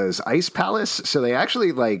theme was Ice Palace. So they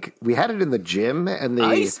actually, we had it in the gym. And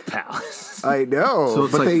Ice Palace? I know. So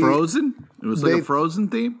it's like Frozen? It was like a Frozen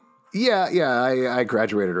theme? Yeah. I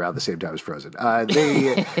graduated around the same time as Frozen.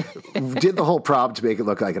 They did the whole prom to make it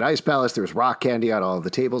look like an ice palace. There was rock candy on all of the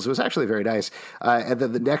tables. It was actually very nice. And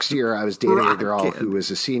then the next year, I was dating a girl who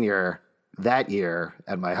was a senior that year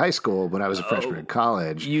at my high school when I was a freshman in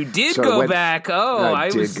college. You did go back. Oh, I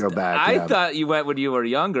did go back. I thought you went when you were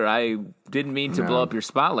younger. I didn't mean to blow up your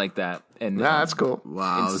spot like that. And that's cool.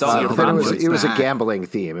 Wow. It was a gambling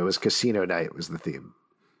theme. It was casino night was the theme.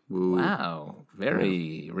 Ooh. Wow.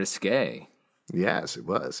 Very risque. Yes, it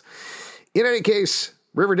was. In any case,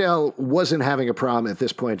 Riverdale wasn't having a prom at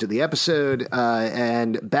this point of the episode.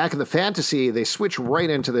 And back in the fantasy, they switch right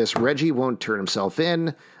into this. Reggie won't turn himself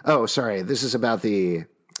in. Oh, sorry. This is about the...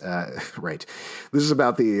 right. This is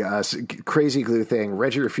about the crazy glue thing.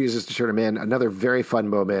 Reggie refuses to turn him in. Another very fun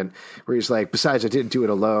moment where he's like, besides, I didn't do it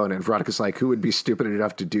alone. And Veronica's like, who would be stupid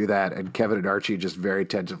enough to do that? And Kevin and Archie just very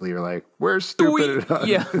tentatively are like, we're stupid enough.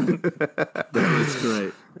 Yeah. That was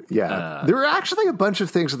great. Yeah. There were actually a bunch of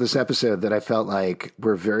things in this episode that I felt like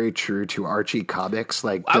were very true to Archie comics,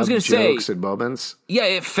 like I was dumb gonna say, jokes and moments. Yeah,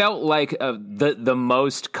 it felt like the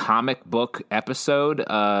most comic book episode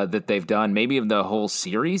that they've done, maybe of the whole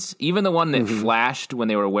series. Even the one that flashed when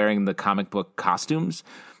they were wearing the comic book costumes,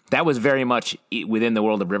 that was very much within the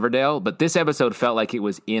world of Riverdale. But this episode felt like it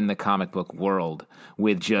was in the comic book world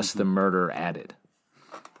with just the murder added.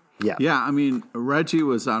 Yeah. Yeah, I mean, Reggie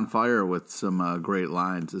was on fire with some great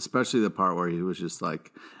lines, especially the part where he was just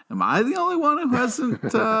like, am I the only one who hasn't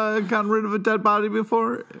gotten rid of a dead body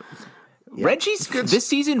before? Yeah. This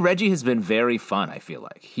season, Reggie has been very fun, I feel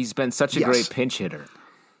like. He's been such a great pinch hitter.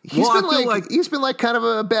 He's been like kind of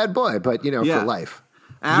a bad boy, but, for life.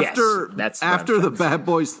 After the Bad say.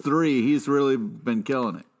 Boys 3, he's really been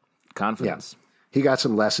killing it. Confidence. Yeah. He got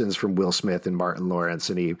some lessons from Will Smith and Martin Lawrence,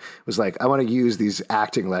 and he was like, I want to use these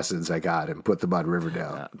acting lessons I got and put them on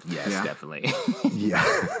Riverdale. Definitely.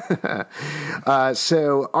 Yeah.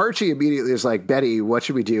 So Archie immediately is like, Betty, what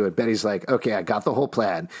should we do? And Betty's like, okay, I got the whole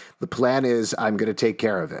plan. The plan is I'm going to take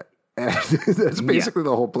care of it. And that's basically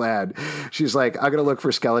the whole plan. She's like, I'm going to look for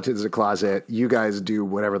skeletons in the closet. You guys do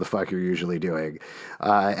whatever the fuck you're usually doing.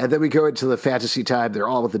 And then we go into the fantasy time. They're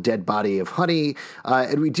all with the dead body of Honey.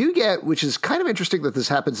 And we do get, which is kind of interesting that this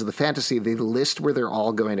happens in the fantasy, they list where they're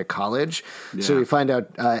all going to college. Yeah. So we find out,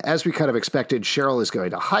 as we kind of expected, Cheryl is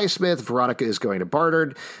going to Highsmith. Veronica is going to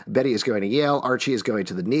Barnard. Betty is going to Yale. Archie is going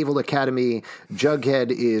to the Naval Academy.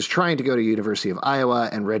 Jughead is trying to go to University of Iowa.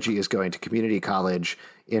 And Reggie is going to community college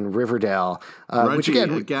in Riverdale, Reggie, which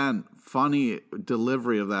again, funny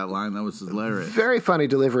delivery of that line. That was hilarious. Very funny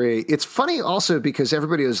delivery. It's funny also because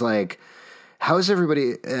everybody was like, how is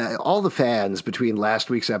everybody, all the fans between last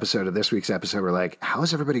week's episode and this week's episode were like, how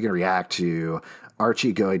is everybody going to react to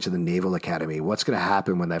Archie going to the Naval Academy? What's going to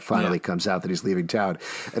happen when that finally comes out that he's leaving town?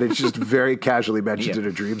 And it's just very casually mentioned in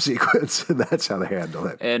a dream sequence, and that's how they handle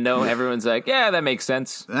it. And everyone's like, yeah, that makes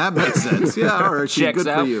sense. That makes sense. Yeah, Archie, checks good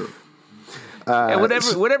out. For you.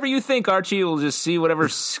 Whatever you think, Archie, we'll just see whatever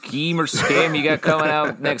scheme or scam you got coming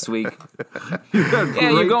out next week. You got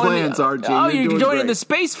great plans, Archie. Oh, you're joining great. the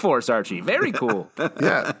Space Force, Archie. Very cool.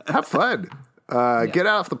 Yeah, have fun. Get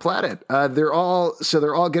off the planet. They're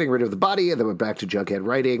all getting rid of the body, and then we're back to Jughead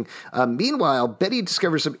writing. Meanwhile, Betty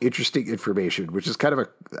discovers some interesting information, which is kind of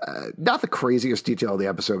not the craziest detail of the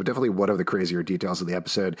episode, but definitely one of the crazier details of the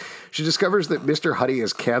episode. She discovers that Mr. Honey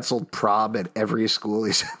has canceled prom at every school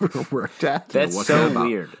he's ever worked at. That's so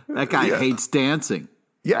weird. That guy hates dancing.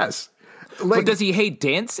 Yes. But does he hate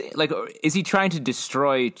dancing? Like, is he trying to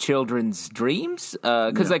destroy children's dreams?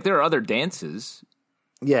 Because there are other dances.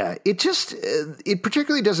 Yeah, it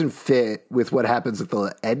particularly doesn't fit with what happens at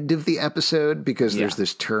the end of the episode because there's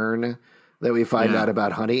this turn that we find out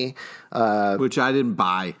about Honey. Which I didn't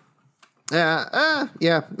buy. Yeah,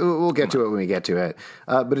 we'll get to it when we get to it.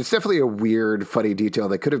 But it's definitely a weird, funny detail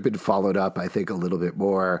that could have been followed up, I think, a little bit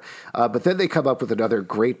more. But then they come up with another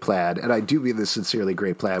great plan, and I do mean this sincerely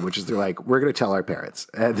great plan, which is they're like, we're going to tell our parents.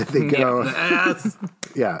 And then they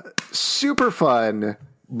go, super fun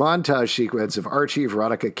montage sequence of Archie,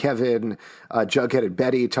 Veronica, Kevin, Jughead, and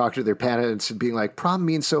Betty talking to their parents and being like, prom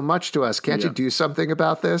means so much to us. Can't you do something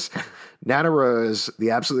about this? Nana Rose,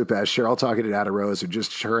 the absolute best. Cheryl talking to Nana Rose, and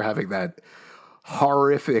just her having that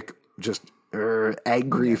horrific, just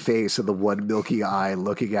angry face and the one milky eye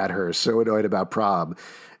looking at her, so annoyed about prom.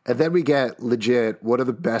 And then we get legit one of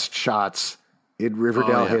the best shots in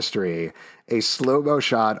Riverdale history, a slow-mo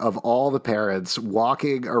shot of all the parents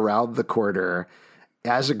walking around the corner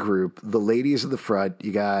as a group. The ladies in the front,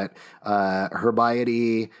 you got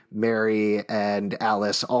Hermione, Mary, and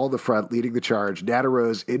Alice all in the front leading the charge. Nana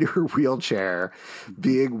Rose in her wheelchair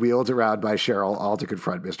being wheeled around by Cheryl, all to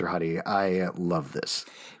confront Mr. Honey. I love this.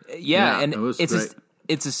 Yeah, and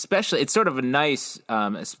it's especially, it's sort of a nice,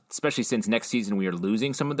 especially since next season we are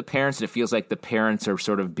losing some of the parents, and it feels like the parents are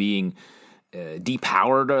sort of being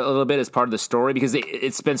depowered a little bit as part of the story, because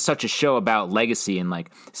it's been such a show about legacy and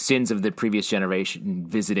like sins of the previous generation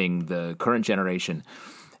visiting the current generation.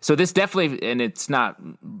 So this definitely, and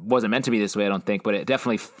wasn't meant to be this way, I don't think, but it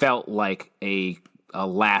definitely felt like a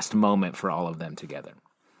last moment for all of them together.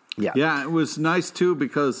 Yeah, it was nice too,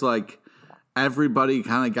 because like everybody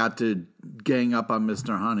kind of got to gang up on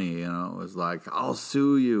Mr. Honey. It was like, I'll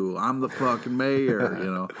sue you, I'm the fucking mayor.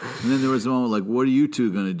 And then there was a moment like, what are you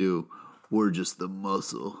two gonna do? We're just the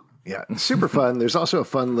muscle. Yeah, super fun. There's also a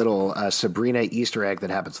fun little Sabrina Easter egg that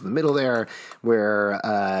happens in the middle there where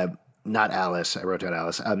not Alice. I wrote down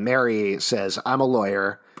Alice. Mary says, I'm a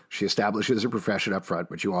lawyer. She establishes her profession up front,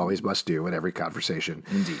 which you always must do in every conversation.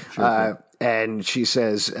 Indeed. And she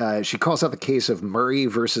says, she calls out the case of Murray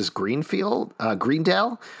versus Greendale,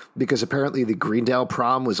 because apparently the Greendale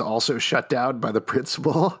prom was also shut down by the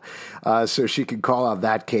principal. So she can call out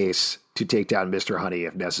that case to take down Mr. Honey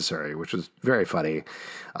if necessary, which was very funny.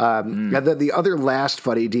 And then the other last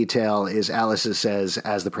funny detail is Alice says,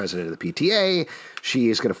 as the president of the PTA, she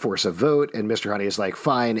is going to force a vote. And Mr. Honey is like,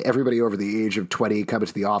 fine, everybody over the age of 20 come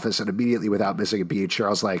into the office. And immediately, without missing a beat,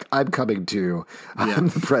 Cheryl's like, I'm coming too. I'm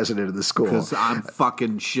the president of the school. Because I'm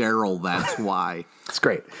fucking Cheryl, that's why. It's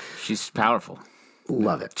great. She's powerful.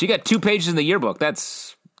 Love it. She got 2 pages in the yearbook.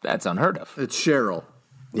 That's unheard of. It's Cheryl,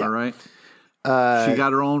 Yeah. all right? She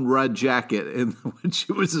got her own red jacket when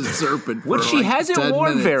she was a serpent. Which she hasn't 10 worn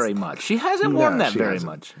minutes. very much. She hasn't worn that she very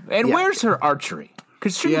hasn't. much. And Yeah. where's her archery?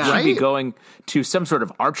 Because shouldn't Yeah. she be Right? going to some sort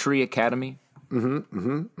of archery academy?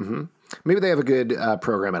 Maybe they have a good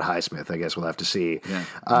program at Highsmith. I guess we'll have to see.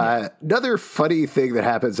 Yeah. Another funny thing that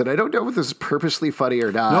happens, and I don't know if this is purposely funny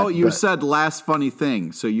or not. No, you but said last funny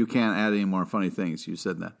thing, so you can't add any more funny things. You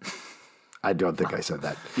said that. I don't think I said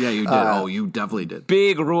that. Yeah, you did. You definitely did.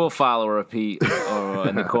 Big rule follower of Pete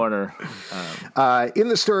in the corner. In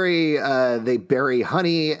the story, they bury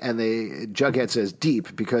Honey, and Jughead says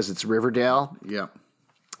deep because it's Riverdale. Yeah.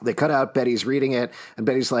 They cut out Betty's reading it, and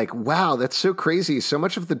Betty's like, wow, that's so crazy. So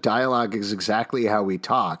much of the dialogue is exactly how we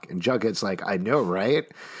talk. And Jughead's like, I know,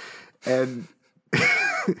 right? And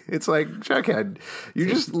it's like, Jughead, you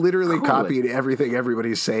just literally copied everything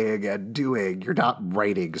everybody's saying and doing. You're not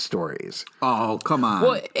writing stories. Oh, come on.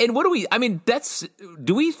 Well, and what do we, I mean,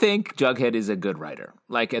 do we think Jughead is a good writer?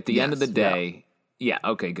 Like at the end of the day, yeah,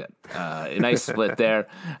 okay, good. A nice split there.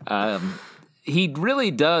 He really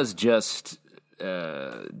does just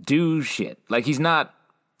do shit. Like he's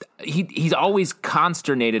always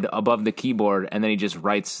consternated above the keyboard, and then he just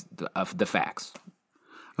writes the facts.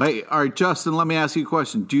 Hey, all right, Justin, let me ask you a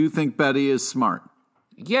question. Do you think Betty is smart?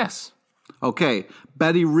 Yes. Okay,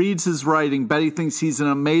 Betty reads his writing. Betty thinks he's an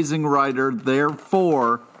amazing writer.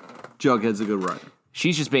 Therefore, Jughead's a good writer.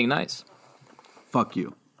 She's just being nice. Fuck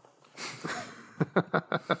you.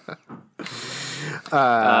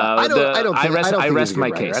 I rest my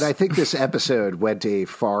case. And I think this episode went a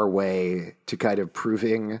far way to kind of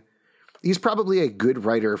proving he's probably a good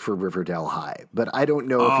writer for Riverdale High, but I don't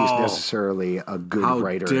know if he's necessarily a good How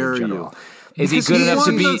writer dare in general. Is he Because good enough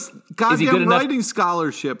to won be? this goddamn Is he good enough? writing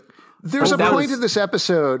scholarship? There's a that point was- in this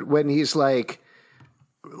episode when he's like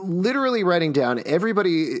literally writing down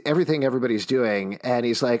everything everybody's doing, and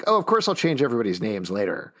he's like, "Oh, of course I'll change everybody's names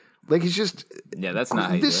later." Like he's just Yeah, that's not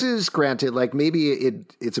how you this do it. is granted, like maybe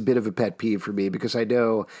it's a bit of a pet peeve for me because I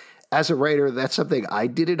know as a writer that's something I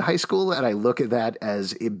did in high school, and I look at that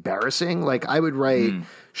as embarrassing. Like I would write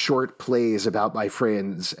short plays about my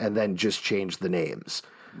friends and then just change the names.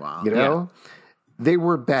 Wow. You know? They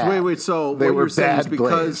were bad. Wait. So they what were you're saying is bad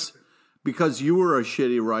plays. because you were a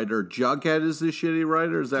shitty writer, Jughead is the shitty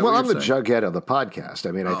writer? Is that Well, what I'm you're the saying? Jughead of the podcast.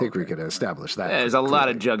 I mean, I think we can establish that. Yeah, there's a lot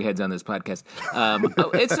of Jugheads on this podcast.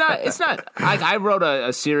 It's not. I wrote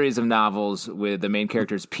a series of novels with the main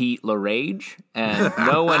characters Pete LaRage, and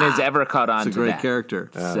no one has ever caught on It's to a great that. character.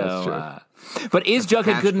 So, but is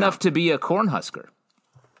Jughead good enough to be a Cornhusker?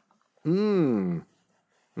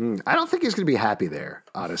 I don't think he's going to be happy there,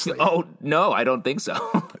 honestly. Oh no, I don't think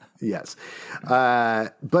so. Yes.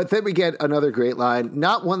 But then we get another great line.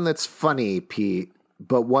 Not one that's funny, Pete,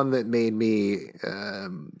 but one that made me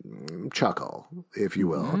chuckle, if you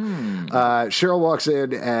will. Cheryl walks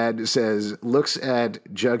in and looks at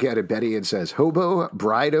Jughead and Betty and says, "Hobo,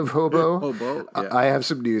 bride of Hobo. Hobo, yeah. I have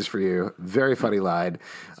some news for you." Very funny line.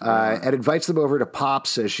 And invites them over to Pop,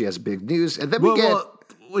 says she has big news. And then we get...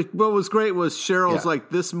 What was great was Cheryl's Yeah. like,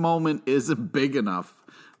 this moment isn't big enough.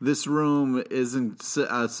 This room isn't set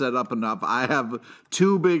up enough. I have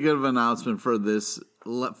too big of an announcement for this.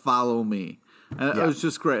 Follow me. And it was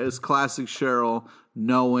just great. It's classic Cheryl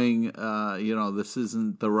knowing, this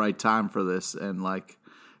isn't the right time for this, and like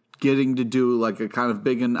getting to do like a kind of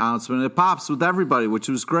big announcement. It pops with everybody, which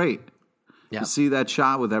was great. Yeah. To see that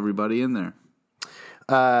shot with everybody in there.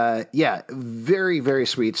 Very, very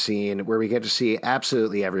sweet scene where we get to see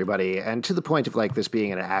absolutely everybody. And to the point of like this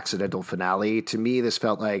being an accidental finale, to me, this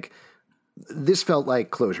felt like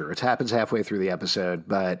closure. It happens halfway through the episode,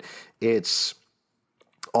 but it's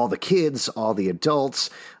all the kids, all the adults.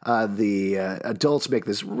 The adults make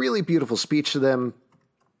this really beautiful speech to them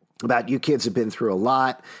about you kids have been through a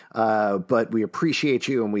lot, but we appreciate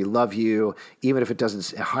you and we love you. Even if it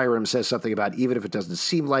doesn't, Hiram says something about, even if it doesn't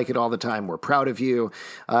seem like it all the time, we're proud of you.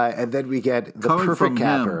 And then we get the Coming perfect from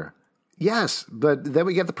capper. Yes, but then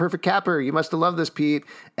we get the perfect capper. You must have loved this, Pete.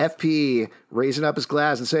 FP raising up his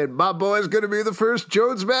glass and saying, my boy's going to be the first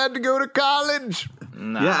Jones man to go to college.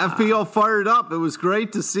 Nah. Yeah, FP all fired up. It was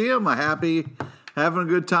great to see him. Happy, having a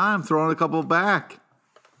good time, throwing a couple back.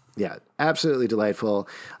 Yeah, absolutely delightful.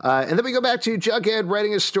 And then we go back to Jughead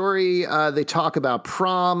writing a story. They talk about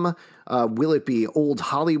prom. Will it be Old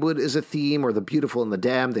Hollywood as a theme or The Beautiful and the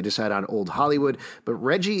Damned? They decide on Old Hollywood. But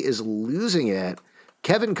Reggie is losing it.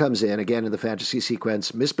 Kevin comes in the fantasy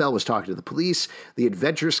sequence. Miss Bell was talking to the police. The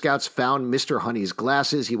Adventure Scouts found Mr. Honey's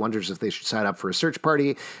glasses. He wonders if they should sign up for a search party.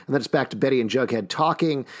 And then it's back to Betty and Jughead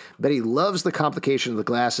talking. Betty loves the complication of the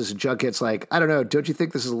glasses. And Jughead's like, I don't know, don't you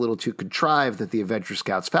think this is a little too contrived that the Adventure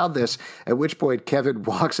Scouts found this? At which point Kevin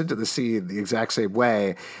walks into the scene the exact same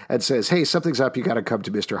way and says, hey, something's up. You got to come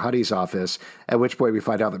to Mr. Honey's office. At which point we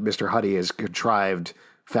find out that Mr. Honey is contrived,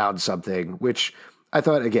 found something, which I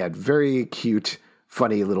thought, again, very cute,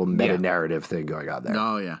 funny little meta-narrative thing going on there.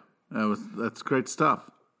 Oh, yeah. That's great stuff.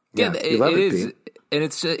 Yeah, it is. Pete. And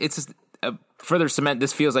it's a further cement.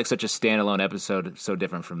 This feels like such a standalone episode, so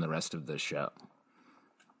different from the rest of the show.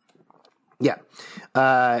 Yeah.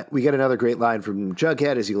 We get another great line from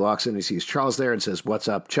Jughead as he walks in. He sees Charles there and says, what's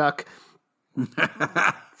up, Chuck?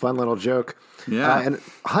 Fun little joke. Yeah. And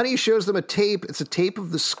Honey shows them a tape. It's a tape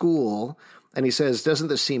of the school. And he says, doesn't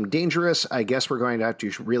this seem dangerous? I guess we're going to have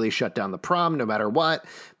to really shut down the prom no matter what.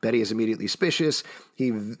 Betty is immediately suspicious.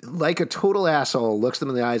 He, like a total asshole, looks them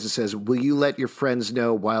in the eyes and says, will you let your friends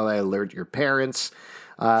know while I alert your parents?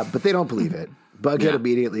 But they don't believe it. Bughead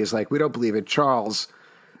immediately is like, we don't believe it. Charles,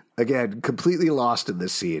 again, completely lost in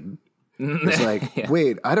this scene. It's like,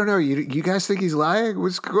 wait, I don't know. You guys think he's lying?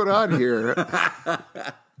 What's going on here?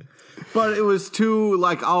 But it was too,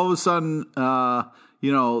 like, all of a sudden...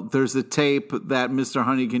 there's a tape that Mr.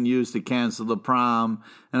 Honey can use to cancel the prom.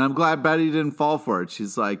 And I'm glad Betty didn't fall for it.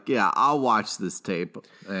 She's like, yeah, I'll watch this tape.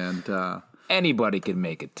 And anybody can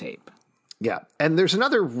make a tape. Yeah. And there's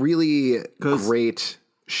another really great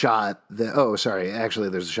shot actually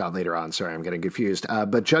there's a shot later on. Sorry, I'm getting confused.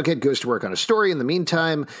 But Jughead goes to work on a story. In the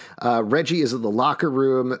meantime, Reggie is in the locker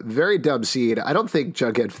room. Very dumb scene. I don't think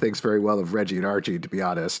Jughead thinks very well of Reggie and Archie, to be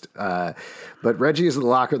honest. But Reggie is in the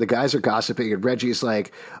locker. The guys are gossiping, and Reggie's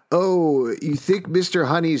like, oh, you think Mr.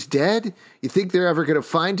 Honey's dead? You think they're ever going to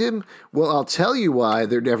find him? Well, I'll tell you why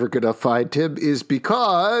they're never going to find him is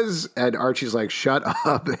because... And Archie's like, shut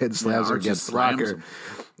up, and slams him against the locker.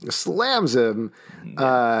 Slams him.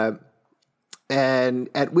 And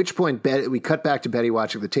at which point we cut back to Betty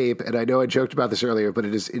watching the tape. And I know I joked about this earlier, but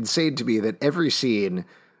it is insane to me that every scene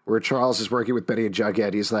where Charles is working with Betty and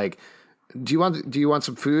Jughead, he's like, do you want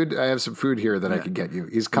some food? I have some food here that I can get you.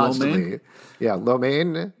 He's constantly, lo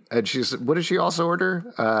mein. And she's, what does she also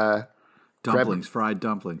order? Dumplings, fried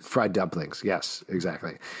dumplings. Fried dumplings. Yes,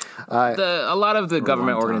 exactly. A lot of the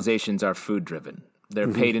government organizations are food driven. They're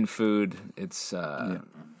paid in food. It's,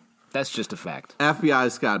 that's just a fact.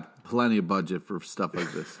 FBI's got plenty of budget for stuff like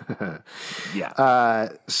this. Yeah.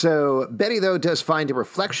 So Betty, though, does find a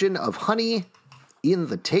reflection of Honey in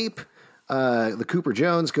the tape. The Cooper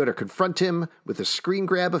Jones go to confront him with a screen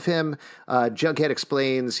grab of him. Jughead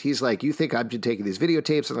explains, he's like, you think I've been taking these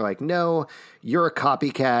videotapes? And they're like, no, you're a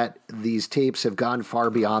copycat. These tapes have gone far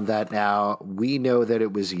beyond that now. We know that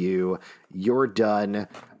it was you. You're done.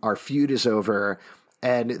 Our feud is over.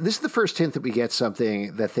 And this is the first hint that we get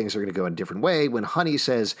something that things are going to go a different way. When Honey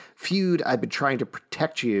says, feud, I've been trying to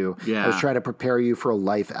protect you. Yeah. I was trying to prepare you for a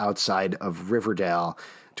life outside of Riverdale.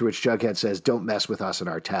 To which Jughead says, don't mess with us in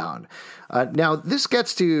our town. Now, this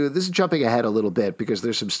is jumping ahead a little bit because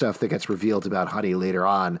there's some stuff that gets revealed about Honey later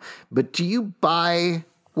on. But do you buy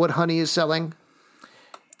what Honey is selling?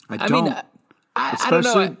 I don't know.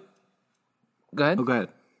 Go ahead. Oh, go ahead.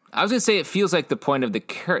 I was going to say it feels like the point of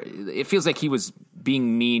it feels like he was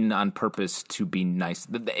being mean on purpose to be nice.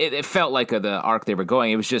 It felt like the arc they were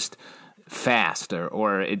going. It was just fast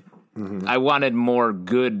or it. Mm-hmm. I wanted more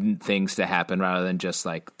good things to happen rather than just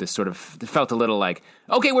like this sort of. It felt a little like,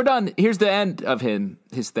 okay, we're done. Here's the end of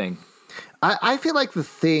his thing. I feel like the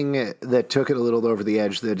thing that took it a little over the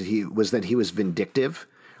edge that he was vindictive.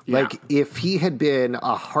 Yeah. Like if he had been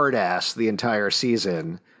a hard ass the entire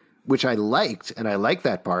season, which I liked, and I liked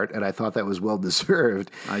that part, and I thought that was well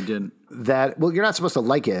deserved. I didn't. You're not supposed to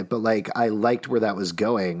like it, but like I liked where that was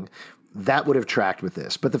going. That would have tracked with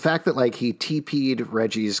this. But the fact that like he TP'd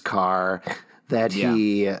Reggie's car, that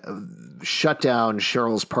he shut down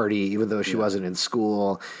Cheryl's party, even though she wasn't in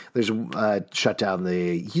school, there's shut down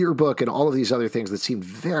the yearbook and all of these other things that seemed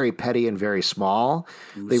very petty and very small.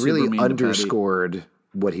 They really underscored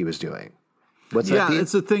what he was doing. What's that? Yeah,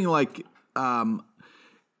 it's a thing like,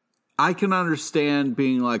 I can understand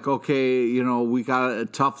being like, okay, we got a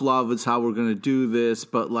tough love is how we're going to do this.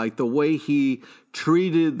 But like the way he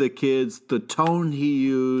treated the kids, the tone he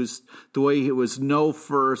used, the way it was no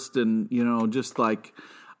first, and, just like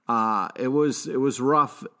it was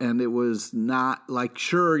rough, and it was not like,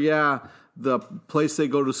 sure, yeah, the place they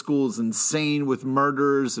go to school is insane with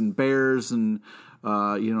murders and bears and,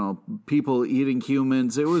 people eating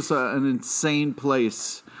humans. It was an insane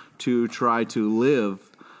place to try to live.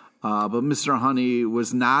 But Mr. Honey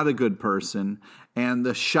was not a good person. And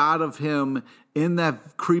the shot of him in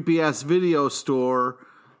that creepy-ass video store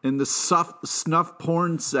in the snuff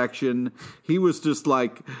porn section, he was just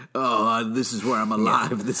like, oh, this is where I'm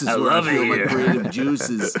alive. This is where I feel my creative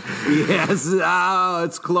juices. Yes,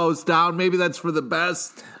 it's closed down. Maybe that's for the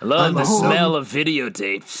best. I love the smell of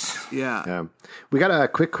videotapes. Yeah. We got a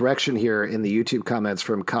quick correction here in the YouTube comments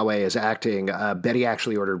from Kawe as acting. Betty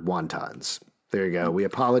actually ordered wontons. There you go. We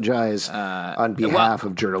apologize on behalf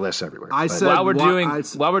of journalists everywhere. While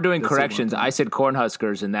we're doing corrections, I said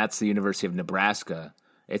Cornhuskers, and that's the University of Nebraska.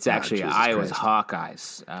 It's actually Iowa's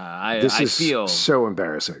Hawkeyes. I feel so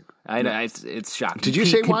embarrassing. I know it's shocking. Did you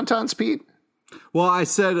say wontons, Pete? Well, I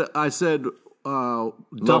said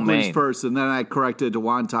dumplings first, and then I corrected to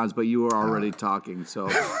wontons, but you were already talking, so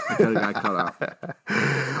I kind of got cut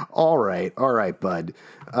out. All right, bud.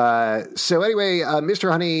 So anyway,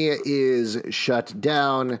 Mr. Honey is shut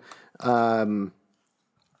down.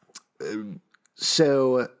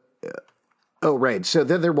 Oh, right. So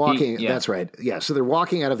then they're walking. That's right. Yeah. So they're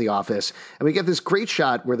walking out of the office, and we get this great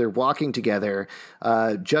shot where they're walking together.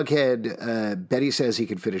 Jughead, Betty says he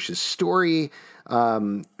can finish his story.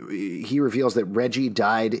 He reveals that Reggie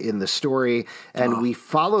died in the story, and we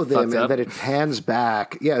follow them, and then it pans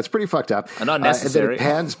back. Yeah, it's pretty fucked up. And unnecessary. And then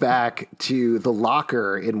it pans back to the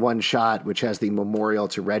locker in one shot, which has the memorial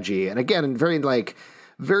to Reggie. And again,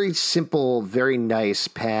 very simple, very nice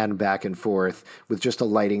pan back and forth with just a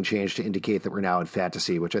lighting change to indicate that we're now in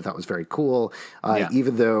fantasy, which I thought was very cool,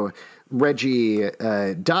 even though Reggie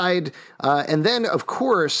died. And then, of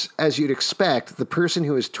course, as you'd expect, the person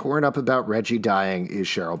who is torn up about Reggie dying is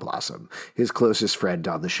Cheryl Blossom, his closest friend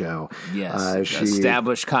on the show. Yes, she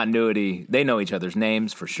established continuity. They know each other's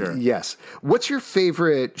names for sure. Yes. What's your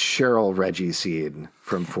favorite Cheryl-Reggie scene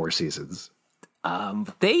from Four Seasons?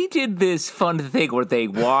 They did this fun thing where they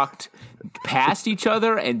walked past each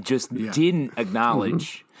other and just didn't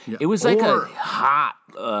acknowledge. Yeah. It was like a hot,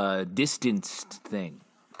 distanced thing.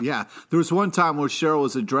 Yeah. There was one time where Cheryl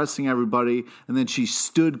was addressing everybody, and then she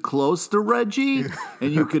stood close to Reggie,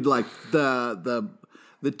 and you could, like, the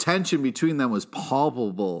tension between them was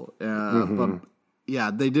palpable. But, yeah,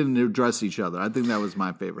 they didn't address each other. I think that was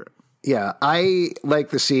my favorite. Yeah, I like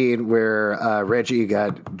the scene where Reggie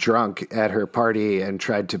got drunk at her party and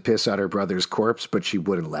tried to piss on her brother's corpse, but she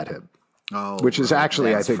wouldn't let him. Which is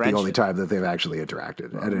actually, I think, the only time that they've actually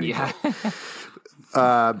interacted.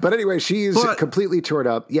 But anyway, she's completely torn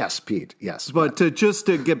up. Yes, Pete. Yes. But to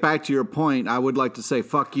get back to your point, I would like to say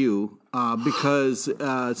fuck you, because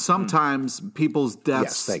sometimes people's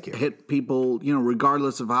deaths hit people,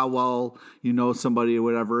 regardless of how well you know somebody or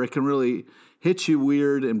whatever. It can really hit you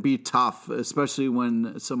weird and be tough, especially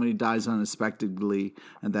when somebody dies unexpectedly,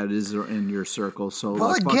 and that is in your circle. So,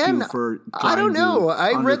 fuck you for I don't know.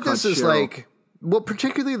 I read this as Cheryl.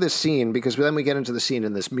 Particularly this scene, because then we get into the scene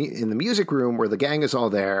in the music room where the gang is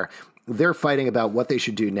all there. They're fighting about what they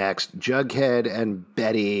should do next. Jughead and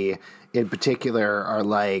Betty, in particular, are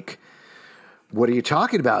like, "What are you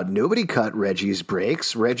talking about? Nobody cut Reggie's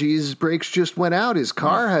brakes. Reggie's brakes just went out. His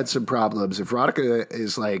car had some problems." And Veronica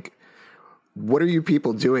is like, "What are you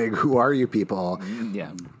people doing? Who are you people?"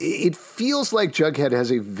 Yeah. It feels like Jughead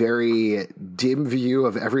has a very dim view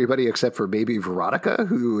of everybody except for maybe Veronica,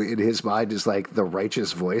 who in his mind is like the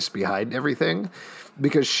righteous voice behind everything.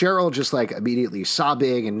 Because Cheryl just like immediately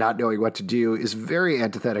sobbing and not knowing what to do is very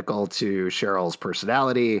antithetical to Cheryl's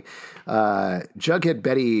personality. Jughead,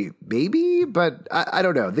 Betty, maybe, but I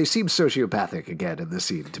don't know. They seem sociopathic again in this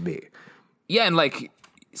scene to me. Yeah, and like...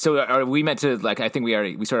 So are we meant to, like, I think we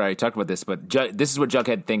sort of already talked about this, but this is what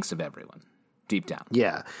Jughead thinks of everyone, deep down.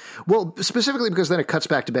 Yeah. Well, specifically because then it cuts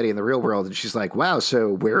back to Betty in the real world, and she's like, wow,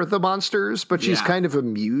 so we're the monsters? But she's kind of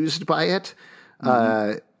amused by it.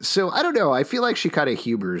 So I don't know. I feel like she kind of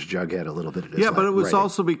humors Jughead a little bit. But it was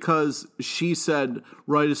also because she said,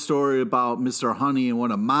 write a story about Mr. Honey and what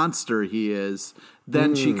a monster he is.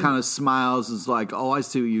 Then she kind of smiles and is like, oh, I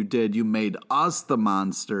see what you did. You made us the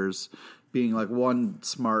monsters. Being like one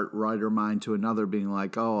smart writer mind to another, being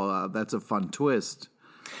like, "Oh, that's a fun twist."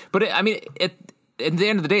 But at the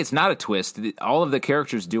end of the day, it's not a twist. All of the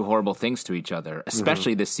characters do horrible things to each other,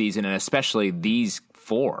 especially this season, and especially these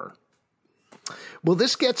four. Well,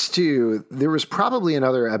 this gets to, there was probably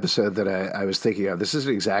another episode that I was thinking of. This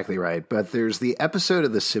isn't exactly right, but there's the episode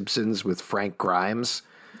of The Simpsons with Frank Grimes.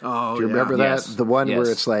 Oh, do you remember that? Yes. The one Yes. where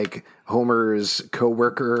it's like Homer's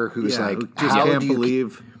coworker who's like, who just how can't do you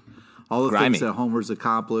believe all the Grimy. things that Homer's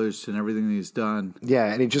accomplished and everything that he's done.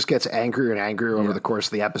 Yeah, and he just gets angrier and angrier over the course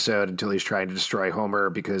of the episode until he's trying to destroy Homer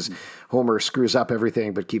because Homer screws up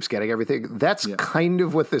everything but keeps getting everything. That's kind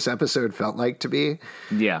of what this episode felt like to me.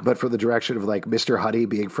 Yeah. But for the direction of like Mr. Honey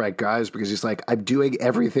being Frank Grimes, because he's like, I'm doing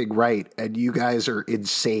everything right and you guys are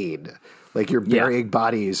insane. Like you're burying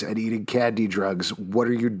bodies and eating candy drugs. What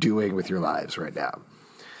are you doing with your lives right now?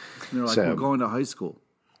 They're like, we're going to high school.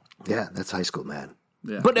 Yeah, that's high school, man.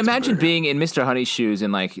 Yeah. But imagine being in Mr. Honey's shoes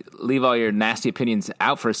and like leave all your nasty opinions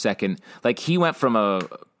out for a second. Like he went from a,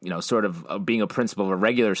 sort of being a principal of a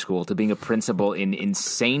regular school to being a principal in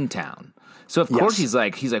Insane Town. So of course he's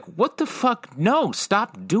like, what the fuck? No,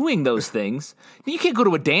 stop doing those things. You can't go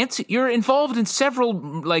to a dance. You're involved in several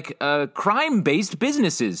like crime-based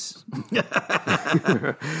businesses.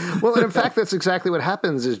 Well, and in fact, that's exactly what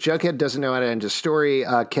happens is Jughead doesn't know how to end his story.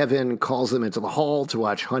 Kevin calls them into the hall to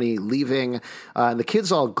watch Honey leaving. And the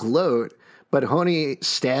kids all gloat, but Honey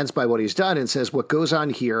stands by what he's done and says, what goes on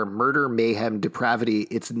here, murder, mayhem, depravity,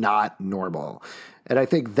 it's not normal. And I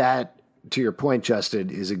think that, to your point,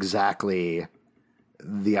 Justin, is exactly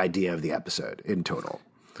the idea of the episode in total.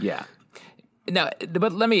 Yeah. Now,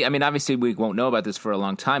 but obviously we won't know about this for a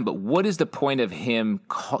long time, but what is the point of him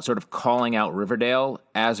sort of calling out Riverdale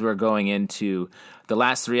as we're going into the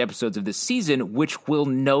last 3 episodes of this season, which will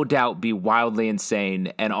no doubt be wildly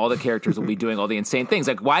insane, and all the characters will be doing all the insane things?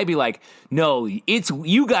 Like, why be like, no, it's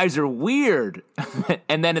you guys are weird,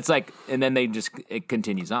 and then it's like, and then it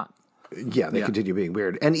continues on. Yeah, they continue being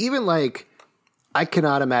weird. And even like, I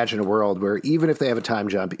cannot imagine a world where even if they have a time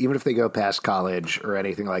jump, even if they go past college or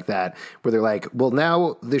anything like that, where they're like, well,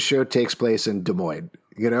 now this show takes place in Des Moines.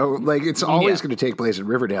 Like it's always going to take place in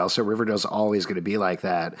Riverdale. So Riverdale's always going to be like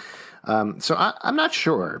that. So I'm not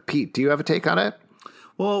sure. Pete, do you have a take on it?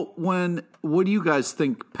 Well, what do you guys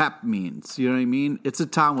think pep means? You know what I mean? It's a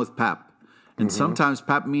town with pep. And sometimes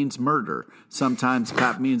pep means murder. Sometimes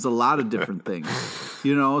pep means a lot of different things.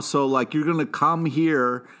 So like you're going to come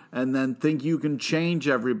here and then think you can change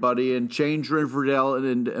everybody and change Riverdale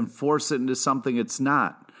and force it into something it's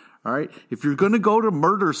not. All right? If you're going to go to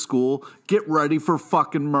murder school, get ready for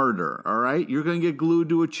fucking murder. All right? You're going to get glued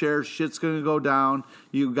to a chair. Shit's going to go down.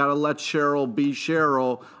 You got to let Cheryl be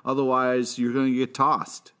Cheryl. Otherwise, you're going to get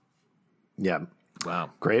tossed. Yeah.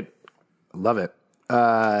 Wow. Great. Love it.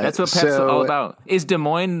 That's what Pep's all about. Is Des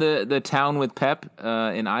Moines the town with Pep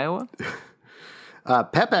in Iowa?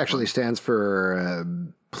 PEP actually stands for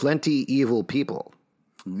Plenty Evil People.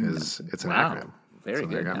 It's an acronym. Very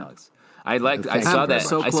good, acronym. Alex. I saw that.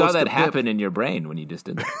 So I saw close that to happen in your brain when you just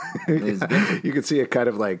did that. You can see it kind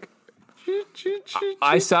of like.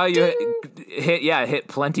 I saw you hit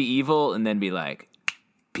Plenty Evil and then be like,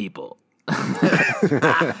 people.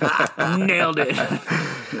 Nailed it.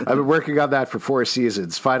 I've been working on that for 4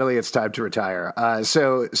 seasons. Finally, it's time to retire.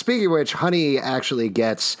 So speaking of which, Honey actually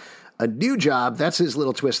gets a new job. That's his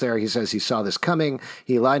little twist there. He says he saw this coming.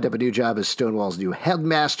 He lined up a new job as Stonewall's new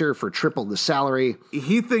headmaster for triple the salary.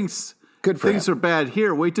 He thinks Good for things him. are bad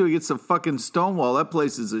here. Wait till he gets to fucking Stonewall. That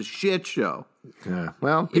place is a shit show.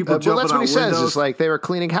 Well, People that's jumping what out he says. windows. It's like they were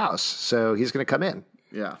cleaning house, so he's going to come in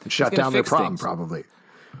Yeah. and shut gonna down their fix prom, things. probably.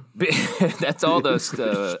 That's all those.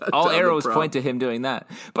 All down the arrows prom. point to him doing that.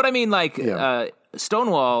 But I mean, like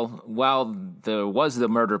Stonewall. While there was the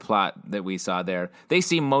murder plot that we saw there, they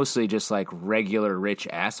seem mostly just like regular rich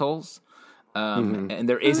assholes, and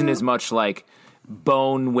there isn't as much like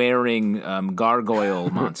bone wearing gargoyle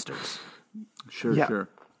monsters. Sure, Yeah. sure.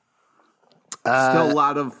 Still a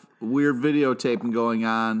lot of weird videotaping going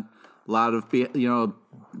on. A lot of,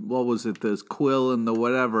 what was it? This Quill and the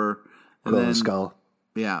whatever. And Quill and Skull.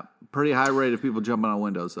 Yeah, pretty high rate of people jumping on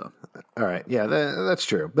windows, though. All right. Yeah, that's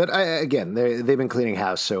true. But again, they've been cleaning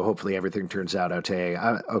house, so hopefully everything turns out okay.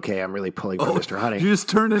 I'm really pulling for Mr. Honey. You just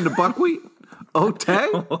turned into buckwheat? Okay.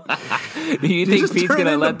 Do you think just Pete's turn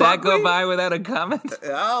gonna into let that go buckwheat? by without a comment?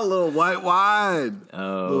 Oh, a little white wine. Oh,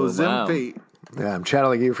 a little wow. Zimpy. Yeah, I'm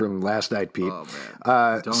channeling you from last night, Pete. Oh,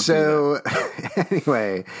 man. Don't So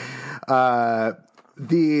anyway,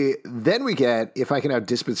 then we get, if I can have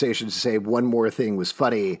dispensation to say one more thing was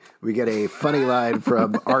funny, we get a funny line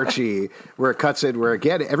from Archie where it cuts in where,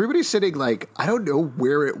 again, everybody's sitting like, I don't know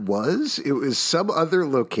where it was. It was some other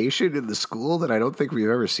location in the school that I don't think we've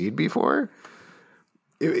ever seen before.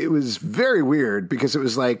 It was very weird because it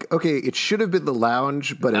was like, okay, it should have been the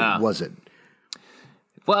lounge, but it wasn't.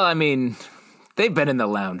 Well, I mean, They've been in the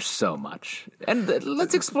lounge so much. And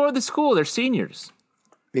let's explore the school. They're seniors.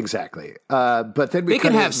 Exactly. But then they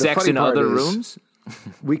can have sex in other rooms.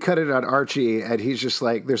 We cut it on Archie, and he's just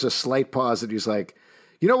like, there's a slight pause, and he's like,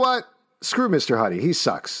 you know what? Screw Mr. Honey. He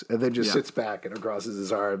sucks. And then just sits back and crosses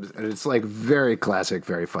his arms. And it's like very classic,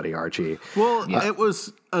 very funny Archie. Well, it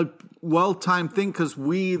was a well-timed thing because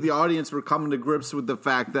we, the audience, were coming to grips with the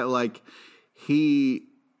fact that, like, he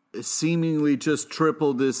seemingly just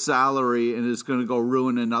tripled his salary and is going to go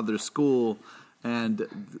ruin another school. And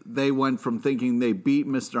they went from thinking they beat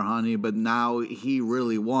Mr. Honey, but now he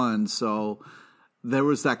really won. So there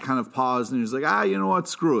was that kind of pause, and he was like, you know what,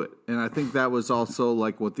 screw it. And I think that was also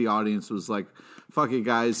like what the audience was like, fuck it,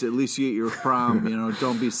 guys, at least you get your prom,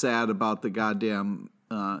 don't be sad about the goddamn,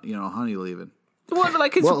 Honey leaving. Well,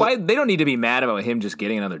 like, why they don't need to be mad about him just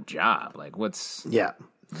getting another job. Like, he's out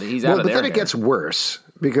of there. But then it gets worse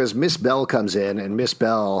because Miss Bell comes in, and Miss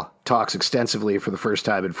Bell talks extensively for the first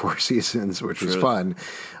time in 4 seasons, which was fun.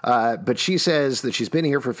 But she says that she's been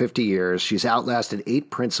here for 50 years. She's outlasted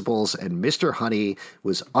 8 principals, and Mr. Honey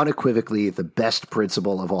was unequivocally the best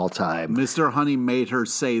principal of all time. Mr. Honey made her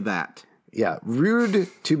say that. Yeah. Rude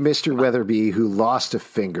to Mr. Weatherby, who lost a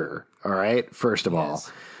finger. All right. First of all.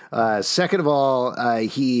 Second of all,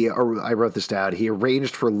 I wrote this down, he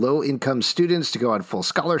arranged for low-income students to go on full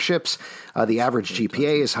scholarships. The average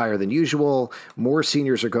GPA is higher than usual. More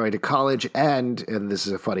seniors are going to college, and this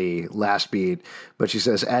is a funny last beat, but she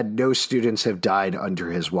says, and no students have died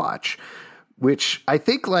under his watch, which I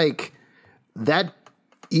think, like, that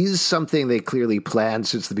is something they clearly planned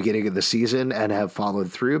since the beginning of the season and have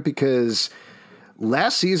followed through, because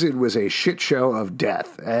last season was a shit show of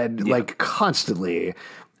death, and like constantly.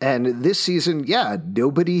 And this season,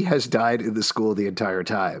 nobody has died in the school the entire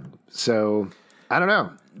time. So, I don't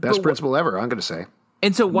know. Best principal ever, I'm going to say.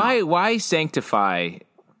 And so why sanctify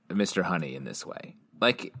Mr. Honey in this way?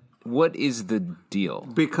 Like, what is the deal?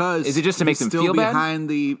 Because is it just to make them feel bad? Behind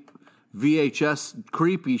the VHS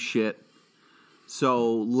creepy shit.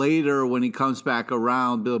 So later, when he comes back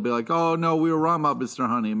around, they'll be like, "Oh no, we were wrong about Mr.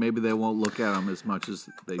 Honey." Maybe they won't look at him as much as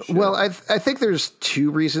they should. Well, I think there's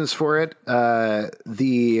 2 reasons for it.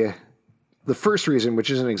 The first reason, which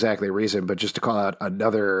isn't exactly a reason, but just to call out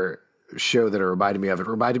another show that it reminded me of. It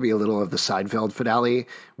reminded me a little of the Seinfeld finale,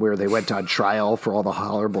 where they went on trial for all the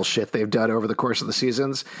horrible shit they've done over the course of the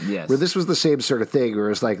seasons. Yes. Where this was the same sort of thing, where it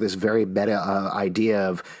was like this very meta idea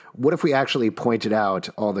of, what if we actually pointed out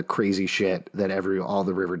all the crazy shit that all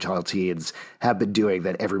the Riverdale teens have been doing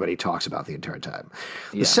that everybody talks about the entire time?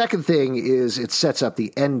 Yeah. The second thing is it sets up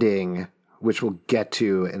the ending, which we'll get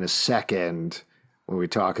to in a second when we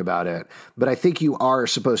talk about it. But I think you are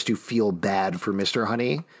supposed to feel bad for Mr.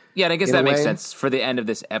 Honey. Yeah, and I guess that makes sense for the end of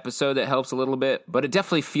this episode. That helps a little bit, but it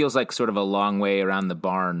definitely feels like sort of a long way around the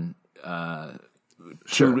barn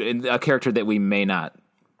to a character that we may not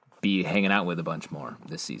be hanging out with a bunch more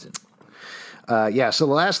this season. So the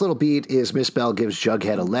last little beat is Miss Bell gives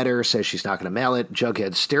Jughead a letter, says she's not going to mail it.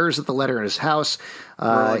 Jughead stares at the letter in his house. For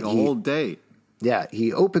like a whole day. Yeah,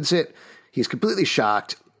 he opens it. He's completely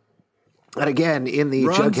shocked. And again, in the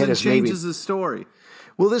Runs Jughead and is changes the story.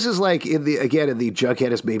 Well, this is like in the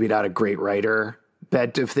Jughead is maybe not a great writer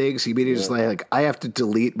bent of things. He immediately just like, I have to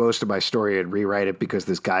delete most of my story and rewrite it because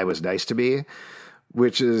this guy was nice to me,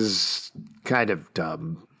 which is kind of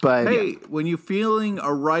dumb. But hey, when you're feeling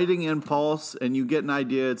a writing impulse and you get an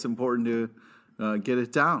idea, it's important to get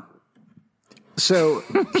it down. So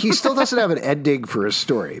he still doesn't have an ending for his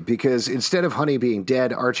story, because instead of Honey being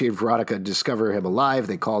dead, Archie and Veronica discover him alive.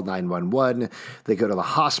 They call 911. They go to the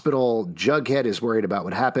hospital. Jughead is worried about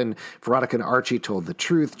what happened. Veronica and Archie told the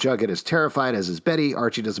truth. Jughead is terrified, as is Betty.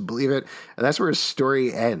 Archie doesn't believe it. And that's where his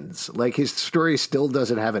story ends. Like, his story still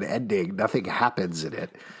doesn't have an ending. Nothing happens in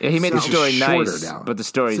it. Yeah, he made the story nice, but the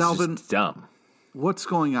story is just dumb. What's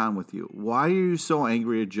going on with you? Why are you so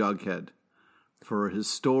angry at Jughead? For his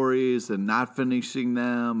stories and not finishing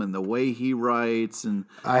them and the way he writes. And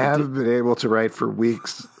I haven't been able to write for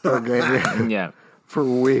weeks. Okay. Yeah. For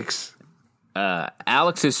weeks.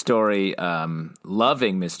 Alex's story,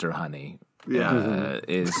 loving Mr. Honey,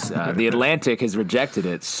 is The Atlantic has rejected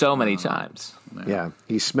it so many times. Yeah.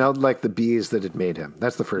 He smelled like the bees that had made him.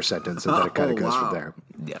 That's the first sentence, and then it kind of goes from there.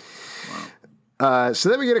 Yeah. So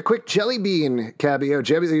then we get a quick Jelly Bean cameo.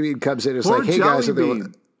 Jelly Bean comes in and is like, hey, guys.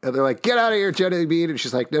 And they're like, get out of here, Jelly Bean. And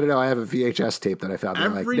she's like, no, I have a VHS tape that I found.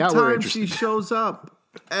 And every like, time she shows up.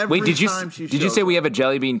 Wait, did you say we have a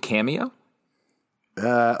Jelly Bean cameo?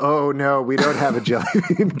 Oh, no, we don't have a Jelly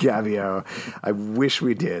Bean cameo. I wish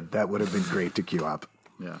we did. That would have been great to queue up.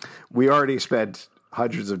 Yeah. We already spent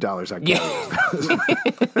hundreds of dollars on cameos.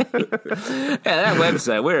 that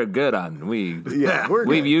website we're good on. We've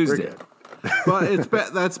used it.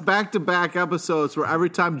 But that's back-to-back episodes where every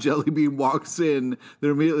time Jellybean walks in,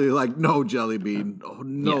 they're immediately like, "No, Jellybean, oh,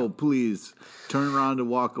 no, please turn around and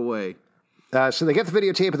walk away." So they get the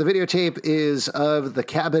videotape, and the videotape is of the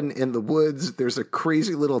cabin in the woods. There's a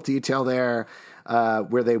crazy little detail there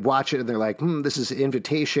where they watch it and they're like, this is an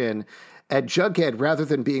invitation. And Jughead, rather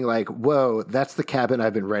than being like, whoa, that's the cabin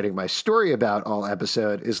I've been writing my story about all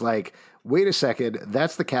episode, is like, wait a second,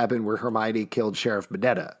 that's the cabin where Hermione killed Sheriff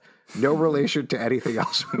Minetta. No relation to anything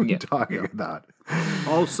else we've been talking about.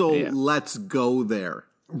 Also, let's go there.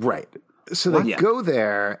 Right. So they go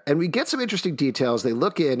there, and we get some interesting details. They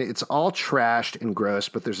look in. It's all trashed and gross,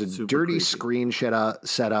 but there's a dirty screen set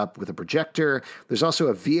up with a projector. There's also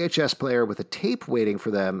a VHS player with a tape waiting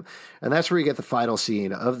for them, and that's where you get the final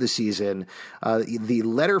scene of the season. The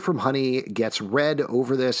letter from Honey gets read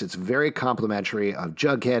over this. It's very complimentary of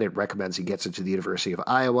Jughead. It recommends he gets into the University of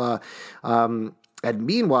Iowa. And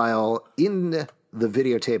meanwhile, in the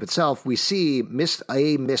videotape itself, we see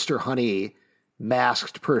Mr. Honey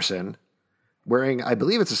masked person wearing, I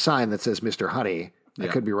believe it's a sign that says Mr. Honey. I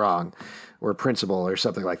could be wrong. Or principal or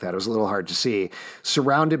something like that. It was a little hard to see.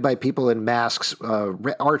 Surrounded by people in masks,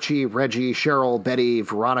 Archie, Reggie, Cheryl, Betty,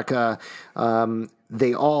 Veronica.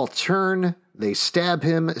 They all turn, they stab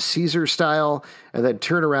him Caesar style, and then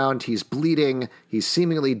turn around. He's bleeding. He's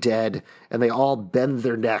seemingly dead. And they all bend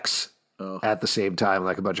their necks at the same time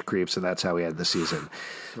like a bunch of creeps. And that's how we end the season.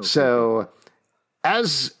 So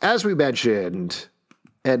as we mentioned...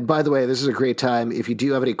 And by the way, this is a great time. If you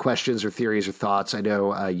do have any questions or theories or thoughts, I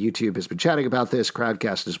know YouTube has been chatting about this,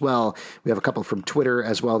 Crowdcast as well. We have a couple from Twitter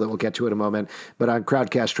as well that we'll get to in a moment. But on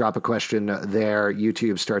Crowdcast, drop a question there.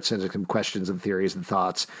 YouTube starts sending some questions and theories and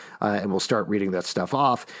thoughts, and we'll start reading that stuff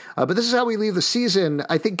off. But this is how we leave the season.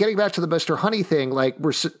 I think getting back to the Mr. Honey thing,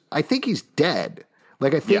 I think he's dead.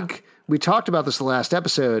 I think we talked about this the last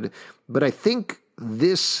episode, but I think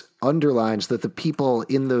this underlines that the people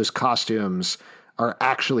in those costumes are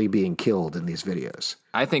actually being killed in these videos.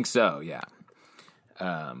 I think so, yeah.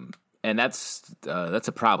 And that's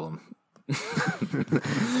a problem.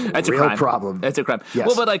 That's a real problem. That's a crime. Yes.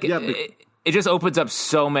 Well, but it just opens up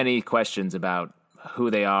so many questions about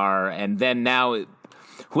who they are, and then now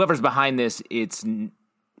whoever's behind this, it's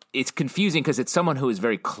confusing because it's someone who is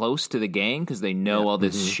very close to the gang because they know all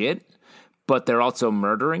this shit, but they're also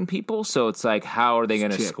murdering people. So it's like, how are they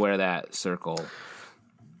going to square that circle?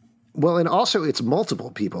 Well, and also it's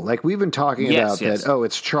multiple people. We've been talking about that,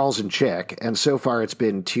 it's Charles and Chick, and so far it's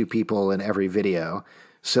been two people in every video,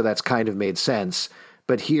 so that's kind of made sense.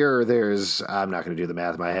 But here there's, I'm not going to do the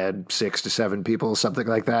math in my head, 6 to 7 people, something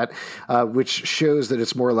like that, which shows that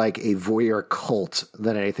it's more like a voyeur cult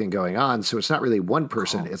than anything going on. So it's not really one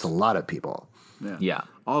person, it's a lot of people. Yeah.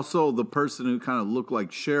 Also, the person who kind of looked like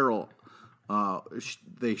Cheryl,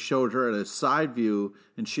 they showed her at a side view,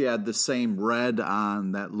 and she had the same red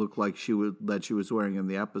on that looked like she was wearing in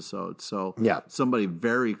the episode. So somebody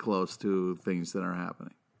very close to things that are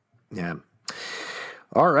happening. Yeah.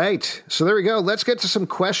 All right. So there we go. Let's get to some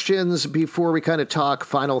questions before we kind of talk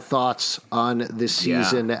final thoughts on this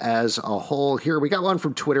season as a whole. Here, we got one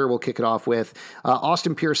from Twitter we'll kick it off with.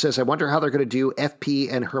 Austin Pierce says, I wonder how they're going to do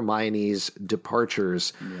FP and Hermione's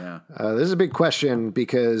departures. Yeah. This is a big question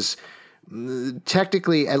because...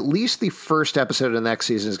 technically, at least the first episode of the next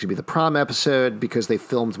season is going to be the prom episode because they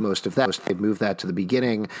filmed most of that. They moved that to the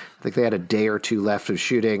beginning. I think they had a day or two left of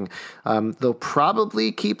shooting. They'll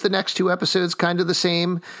probably keep the next 2 episodes kind of the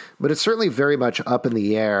same, but it's certainly very much up in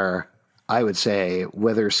the air, I would say,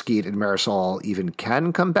 whether Skeet and Marisol even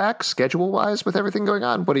can come back schedule-wise with everything going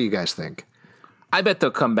on. What do you guys think? I bet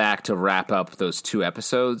they'll come back to wrap up those 2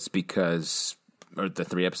 episodes or the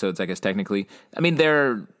 3 episodes, I guess, technically. I mean,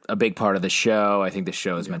 they're a big part of the show. I think the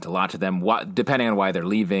show has meant a lot to them. Depending on why they're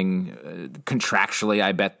leaving, contractually,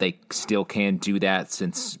 I bet they still can do that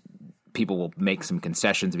since people will make some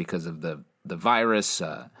concessions because of the virus.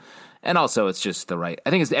 And also, it's just the right... I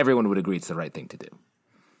think everyone would agree it's the right thing to do.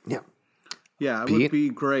 Yeah. Yeah, it would be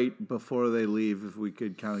great before they leave if we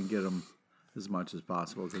could kind of get them as much as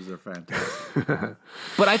possible because they're fantastic.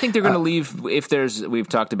 But I think they're going to leave if we've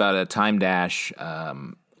talked about a time dash.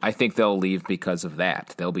 I think they'll leave because of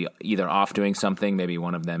that. They'll be either off doing something. Maybe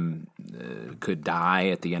one of them could die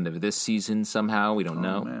at the end of this season somehow. We don't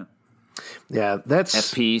know. Man. Yeah, that's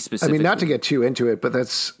FP specifically. I mean, not to get too into it, but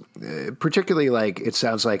that's particularly it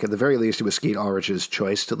sounds like at the very least it was Skeet Ulrich's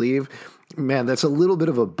choice to leave. Man, that's a little bit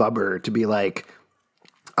of a bummer to be like,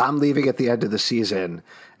 I'm leaving at the end of the season,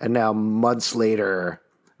 and now months later,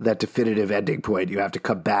 that definitive ending point. You have to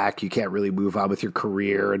come back. You can't really move on with your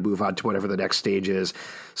career and move on to whatever the next stage is.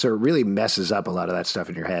 So it really messes up a lot of that stuff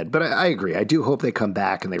in your head. But I agree. I do hope they come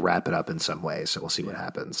back and they wrap it up in some way. So we'll see what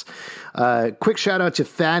happens. Quick shout out to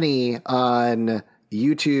Fanny on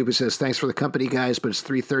YouTube, who says, thanks for the company, guys, but it's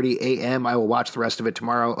 3:30 a.m. I will watch the rest of it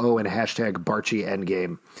tomorrow. Oh, and hashtag Barchi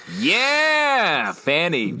Endgame. Yeah,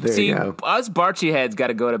 Fanny. There See, you go. us Barchi heads got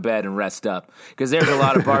to go to bed and rest up because there's a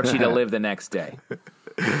lot of Barchi to live the next day.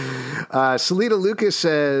 Selena Lucas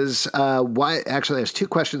says, why? Actually, there's two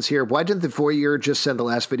questions here. Why didn't the voyeur just send the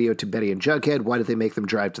last video to Betty and Jughead? Why did they make them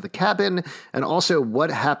drive to the cabin? And also, what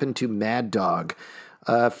happened to Mad Dog?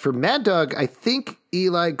 For Mad Dog, I think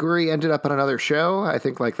Eli Guri ended up on another show. I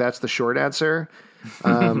think that's the short answer.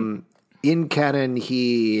 In canon,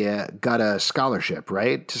 he got a scholarship,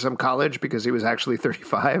 right, to some college because he was actually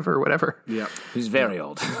 35 or whatever. Yeah, he's very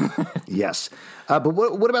old. Yes. But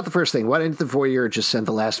what about the first thing? Why didn't the voyeur just send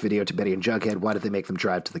the last video to Betty and Jughead? Why did they make them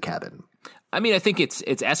drive to the cabin? I mean, I think it's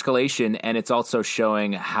escalation, and it's also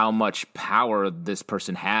showing how much power this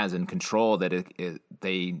person has and control that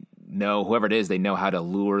they know, whoever it is, they know how to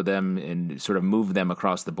lure them and sort of move them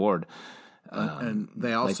across the board. And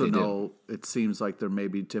they also know, it seems like they're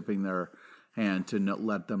maybe tipping their hand to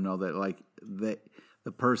let them know that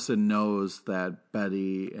the person knows that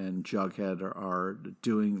Betty and Jughead are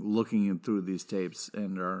looking through these tapes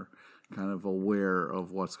and are kind of aware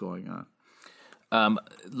of what's going on.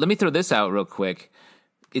 Let me throw this out real quick.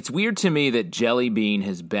 It's weird to me that Jelly Bean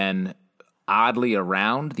has been oddly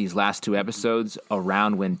around these last two episodes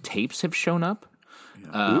around when tapes have shown up.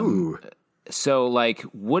 Ooh. So,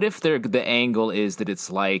 what if the angle is that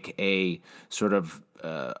it's like a sort of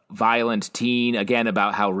violent teen, again,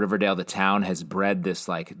 about how Riverdale, the town, has bred this,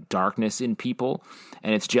 darkness in people,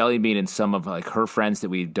 and it's Jelly Bean and some of, her friends that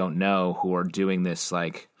we don't know who are doing this,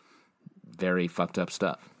 very fucked up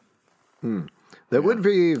stuff. That would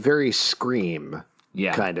be very Scream,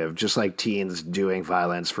 yeah, kind of, just like teens doing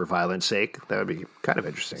violence for violence sake. That would be kind of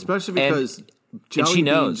interesting. Especially because Jelly she Bean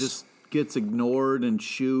knows. just gets ignored and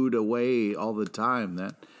shooed away all the time.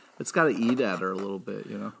 That it's got to eat at her a little bit,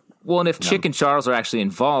 you know. Well, and if Chick and Charles are actually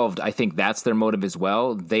involved, I think that's their motive as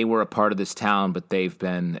well. They were a part of this town, but they've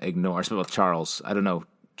been ignored. Well, Charles, I don't know.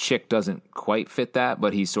 Chick doesn't quite fit that,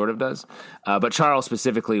 but he sort of does. But Charles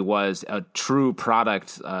specifically was a true product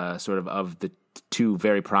sort of the two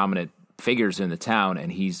very prominent figures in the town,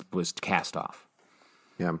 and he was cast off.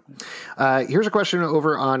 Yeah. Here's a question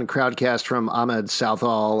over on Crowdcast from Ahmed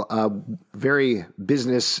Southall. Very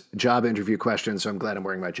business job interview question, so I'm glad I'm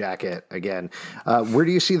wearing my jacket again. Where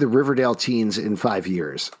do you see the Riverdale teens in 5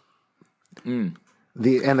 years?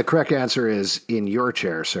 The correct answer is in your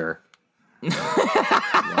chair, sir.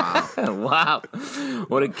 Wow.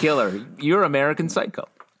 What a killer. You're American Psycho.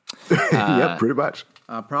 Yep, pretty much.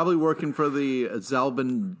 Probably working for the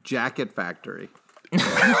Zelbin Jacket Factory. We're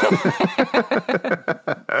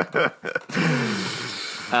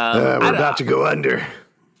about to go under.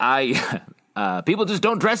 People just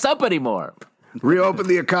don't dress up anymore. Reopen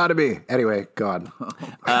the economy. Anyway, go on.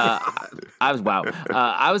 I was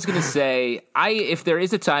going to say, if there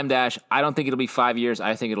is a time dash, I don't think it'll be 5 years.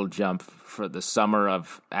 I think it'll jump for the summer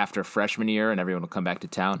of after freshman year, and everyone will come back to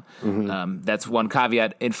town. Mm-hmm. That's one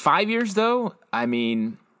caveat. In 5 years, though, I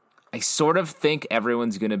mean, I sort of think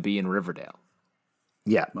everyone's going to be in Riverdale.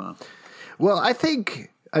 Yeah. Well, I think,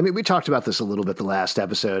 we talked about this a little bit the last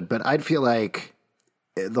episode, but I'd feel like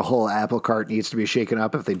the whole apple cart needs to be shaken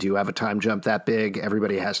up if they do have a time jump that big.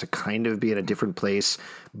 Everybody has to kind of be in a different place,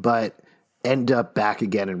 but end up back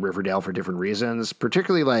again in Riverdale for different reasons.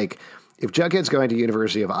 Particularly if Jughead's going to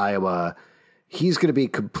University of Iowa, he's going to be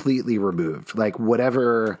completely removed.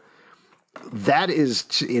 Whatever. That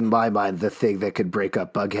is, in my mind, the thing that could break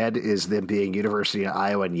up Bughead is them being University of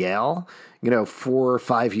Iowa and Yale. 4 or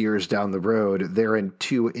 5 years down the road, they're in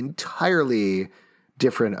two entirely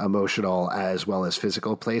different emotional as well as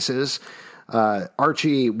physical places.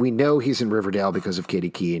 Archie, we know he's in Riverdale because of Katie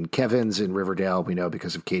Keene. Kevin's in Riverdale, we know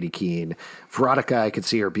because of Katie Keene. Veronica, I could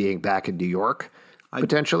see her being back in New York,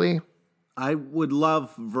 potentially. I would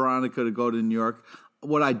love Veronica to go to New York.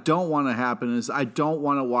 What I don't want to happen is I don't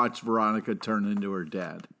want to watch Veronica turn into her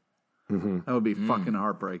dad. Mm-hmm. That would be fucking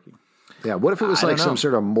heartbreaking. Yeah, what if it was some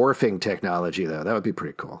sort of morphing technology, though? That would be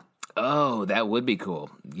pretty cool. Oh, that would be cool.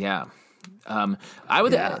 Yeah. I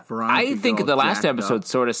would. Yeah, I think the last episode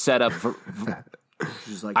sort of set up.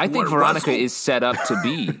 She's like, I think Veronica is set up to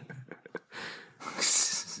be.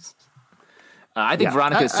 I think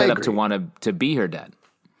Veronica is set up to want to be her dad.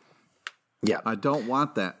 Yeah, I don't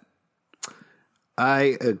want that.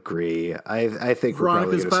 I agree. I think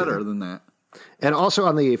Veronica's better than that. And also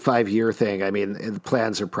on the 5-year thing, I mean, the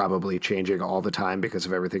plans are probably changing all the time because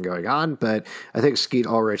of everything going on. But I think Skeet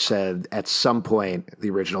Ulrich said at some point the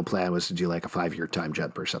original plan was to do like a 5-year time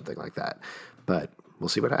jump or something like that. But we'll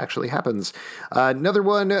see what actually happens. Another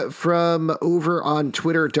one from over on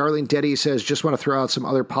Twitter, Darlene Deddy says, just want to throw out some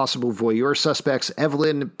other possible voyeur suspects.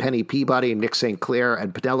 Evelyn, Penny Peabody, Nick St. Clair,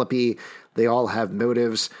 and Penelope. They all have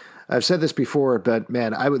motives. I've said this before, but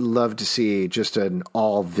man, I would love to see just an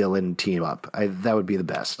all-villain team up. That would be the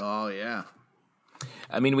best. Oh, yeah.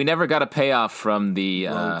 I mean, we never got a payoff from the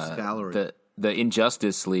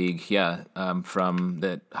Injustice League, from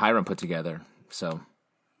that Hiram put together. So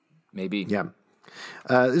maybe. Yeah.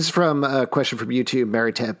 This is from a question from YouTube.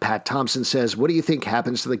 Mary Pat Thompson says, what do you think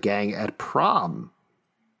happens to the gang at prom?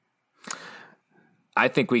 I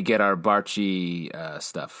think we get our Barchi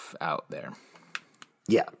stuff out there.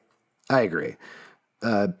 Yeah, I agree.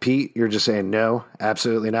 Pete, you're just saying no,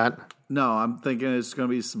 absolutely not? No, I'm thinking it's going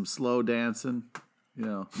to be some slow dancing,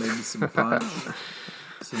 maybe some fun.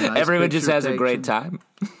 Some nice Everyone just has taking, a great time.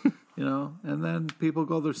 And then people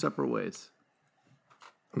go their separate ways.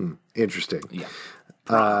 Interesting. Yeah.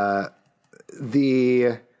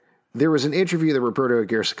 There was an interview that Roberto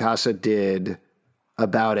Aguirre-Sacasa did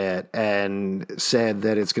about it and said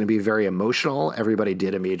that it's going to be very emotional. Everybody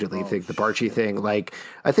did immediately think the Barchi thing. Like,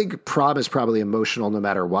 I think prom is probably emotional no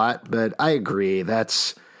matter what, but I agree.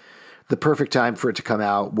 That's the perfect time for it to come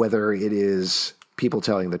out, whether it is people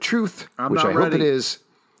telling the truth, which I hope it is,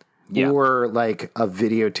 or like a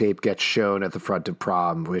videotape gets shown at the front of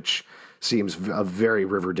prom, which seems a very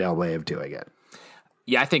Riverdale way of doing it.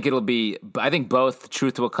 Yeah, I think I think both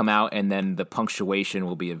truth will come out and then the punctuation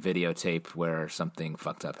will be a videotape where something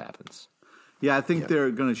fucked up happens. Yeah, I think they're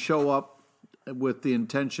going to show up with the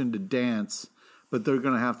intention to dance, but they're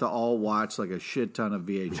going to have to all watch like a shit ton of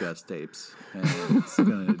VHS tapes. And it's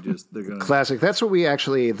going to they're going to. Classic. That's what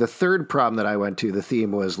the third prom that I went to, the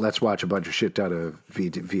theme was let's watch a bunch of shit ton of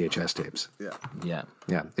VHS tapes. Yeah.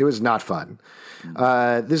 Yeah. It was not fun.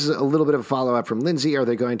 This is a little bit of a follow-up from Lindsay. Are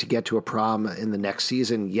they going to get to a prom in the next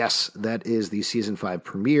season? Yes, that is the season 5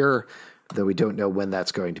 premiere, though we don't know when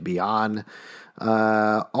that's going to be on.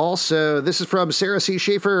 Also, this is from Sarah C.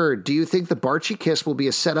 Schaefer. Do you think the Barchi kiss will be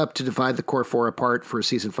a setup to divide the core 4 apart for a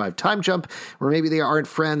season 5 time jump? Or maybe they aren't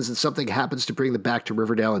friends and something happens to bring them back to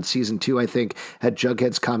Riverdale in season 2, I think, had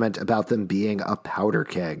Jughead's comment about them being a powder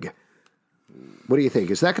keg. What do you think?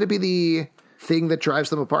 Is that going to be the thing that drives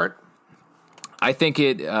them apart? I think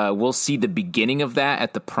we'll see the beginning of that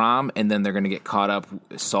at the prom, and then they're going to get caught up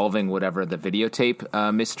solving whatever the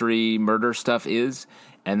videotape mystery murder stuff is.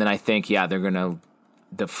 And then I think, the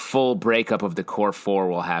full breakup of the core 4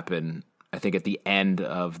 will happen, I think, at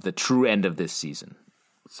the true end of this season.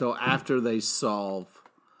 So after they solve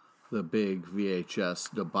the big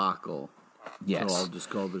VHS debacle, yes, they'll all just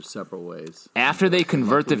go their separate ways. After they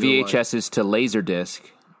convert the VHSs to Laserdisc,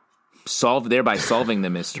 thereby solving the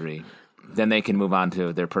mystery, then they can move on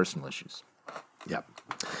to their personal issues. Yeah.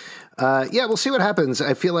 We'll see what happens.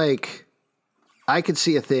 I feel like I could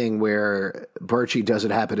see a thing where Barchi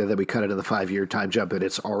doesn't happen and then we cut into the 5-year time jump and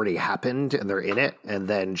it's already happened and they're in it. And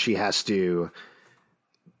then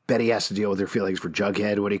Betty has to deal with her feelings for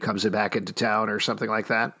Jughead when he comes back into town or something like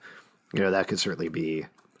that. That could certainly be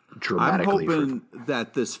dramatically. I'm hoping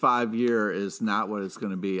that this 5-year is not what it's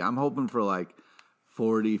going to be. I'm hoping for like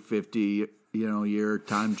 40, 50 year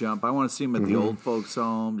time jump. I want to see him at the old folks'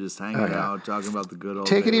 home, just hanging out, talking about the good old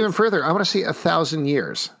Take days. it even further. I want to see 1,000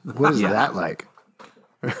 years. What is that like?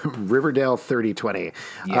 Riverdale 3020.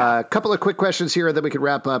 A couple of quick questions here that we could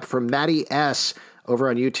wrap up from Maddie S. over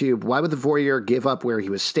on YouTube. Why would the voyeur give up where he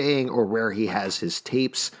was staying or where he has his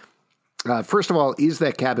tapes? First of all, is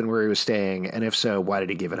that cabin where he was staying? And if so, why did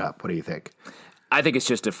he give it up? What do you think? I think it's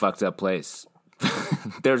just a fucked up place.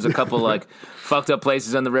 There's a couple like fucked up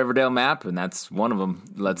places on the Riverdale map, and that's one of them.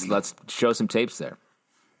 Let's show some tapes there.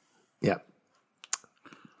 Yeah.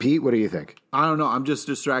 Pete, what do you think? I don't know. I'm just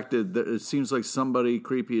distracted. It seems like somebody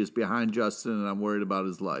creepy is behind Justin, and I'm worried about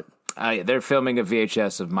his life. They're filming a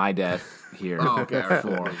VHS of my death here. Oh, okay.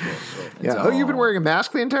 Cool. Yeah. You've been wearing a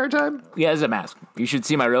mask the entire time? Yeah, it's a mask. You should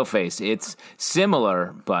see my real face. It's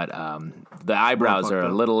similar, but the eyebrows are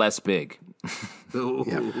a little less big.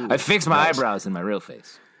 I fixed my eyebrows in my real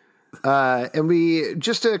face. And we,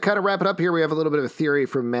 just to kind of wrap it up here, we have a little bit of a theory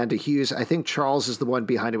from Amanda Hughes. I think Charles is the one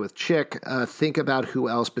behind it with Chick. Think about who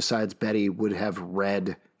else besides Betty would have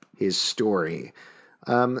read his story.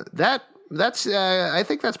 That That's I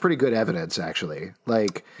think that's pretty good evidence, actually.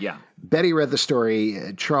 Like, Yeah. Betty read the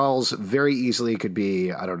story. Charles very easily could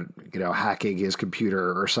be, I don't, hacking his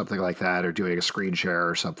computer or something like that, or doing a screen share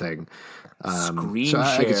or something. Screen so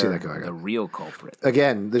I share, can see that going the on. real culprit.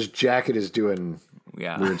 Again, this jacket is doing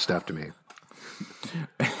weird stuff to me.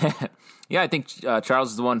 Yeah, I think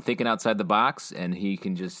Charles is the one thinking outside the box, and he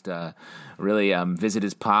can just really visit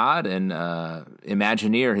his pod and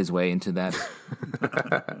Imagineer his way into that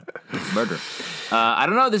murder. I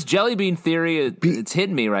don't know, this jelly bean theory, it's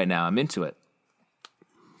hitting me right now. I'm into it.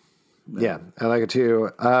 Yeah, I like it too.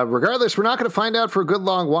 Regardless, we're not going to find out for a good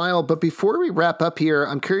long while, but before we wrap up here,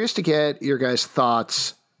 I'm curious to get your guys'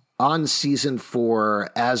 thoughts on season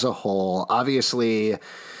 4 as a whole. Obviously,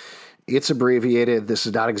 it's abbreviated. This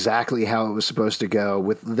is not exactly how it was supposed to go.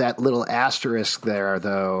 With that little asterisk there,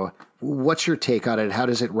 though, what's your take on it? How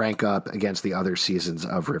does it rank up against the other seasons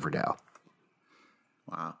of Riverdale?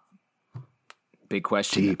 Wow. Big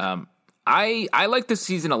question. Deep. I like this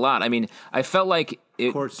season a lot. I mean, I felt like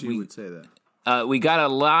Of course you would say that. We got a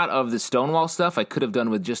lot of the Stonewall stuff. I could have done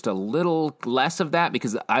with just a little less of that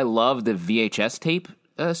because I love the VHS tape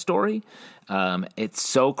story. It's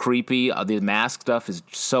so creepy. The mask stuff is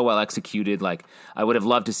so well executed. Like, I would have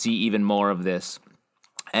loved to see even more of this.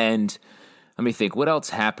 And let me think, what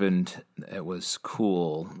else happened that was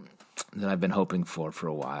cool that I've been hoping for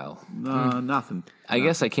a while? Nothing. I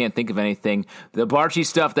guess I can't think of anything. The Barchi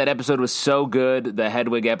stuff, that episode was so good. The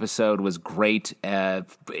Hedwig episode was great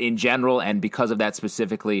in general, and because of that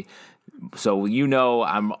specifically. So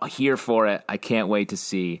I'm here for it. I can't wait to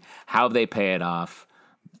see how they pay it off.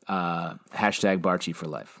 Hashtag Barchi for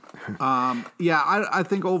life. I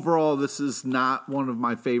think overall this is not one of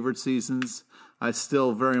my favorite seasons. I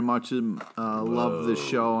still very much love this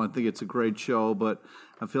show. I think it's a great show, but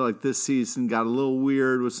I feel like this season got a little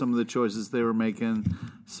weird with some of the choices they were making.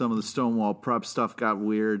 Some of the Stonewall prep stuff got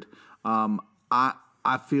weird.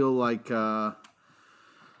 I feel like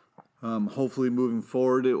hopefully moving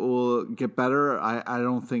forward it will get better. I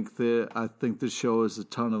think this show is a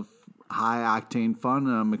ton of high octane fun,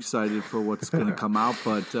 and I'm excited for what's going to come out.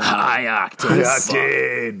 But High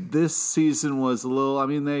octane. This season was a little. I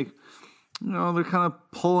mean, they're kind of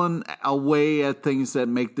pulling away at things that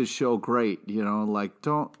make this show great. Like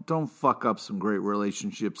don't fuck up some great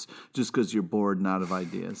relationships just because you're bored and out of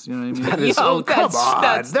ideas. You know what I mean? Come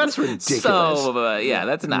on, that's ridiculous. So,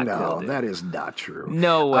 that's not no, cool. Dude. that is not true.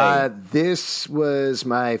 No way. This was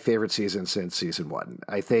my favorite season since season 1.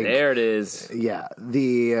 I think There it is. Yeah,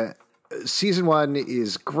 the season 1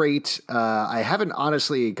 is great. I haven't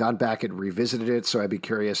honestly gone back and revisited it, so I'd be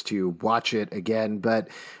curious to watch it again. But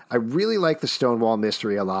I really like the Stonewall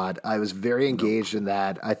mystery a lot. I was very engaged in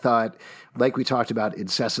that. I thought, like we talked about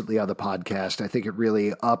incessantly on the podcast, I think it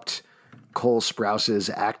really upped Cole Sprouse's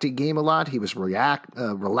acting game a lot. He was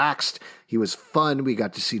relaxed. He was fun. We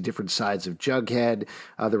got to see different sides of Jughead.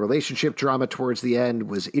 The relationship drama towards the end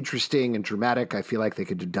was interesting and dramatic. I feel like they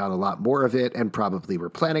could have done a lot more of it, and probably were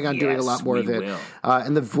planning on doing a lot more of it.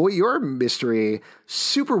 And the voyeur mystery,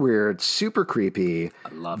 super weird, super creepy.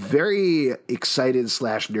 I love it. Very excited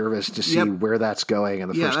 / nervous to see where that's going in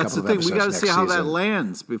the first couple of episodes. We got to see how that season.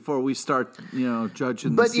 lands before we start,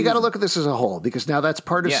 judging. But you got to look at this as a whole, because now that's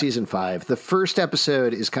part of season 5. The first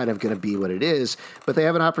episode is kind of going to be what it is, but they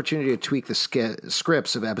have an opportunity to tweak the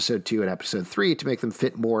scripts of episode 2 and episode 3 to make them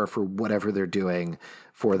fit more for whatever they're doing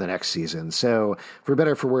for the next season. So for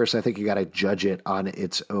better or for worse, I think you got to judge it on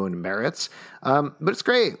its own merits. But it's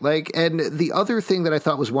great. And the other thing that I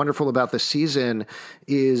thought was wonderful about this season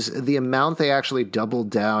is the amount they actually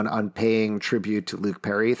doubled down on paying tribute to Luke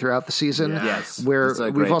Perry throughout the season. Yes. Where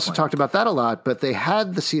we've also talked about that a lot, but they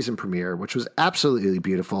had the season premiere, which was absolutely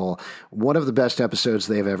beautiful. One of the best episodes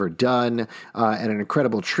they've ever done, and an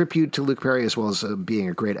incredible tribute to Luke Perry, as well as being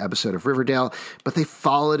a great episode of Riverdale. But they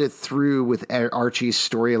followed it through with Archie's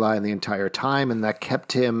storyline the entire time, and that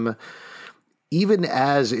kept him, even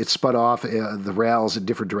as it spun off the rails in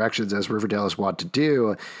different directions, as Riverdale is wont to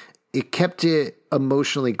do, it kept it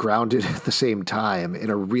emotionally grounded at the same time in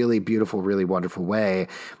a really beautiful, really wonderful way.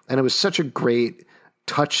 And it was such a great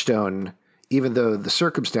touchstone, even though the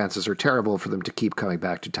circumstances are terrible, for them to keep coming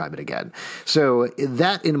back to time and again. So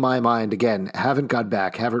that, in my mind, again, haven't gone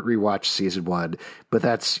back, haven't rewatched season 1, but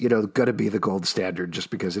that's, going to be the gold standard just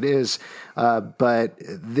because it is. But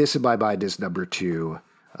this, in my mind, is number 2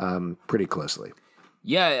 pretty closely.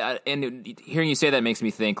 Yeah, and hearing you say that makes me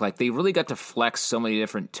think, they really got to flex so many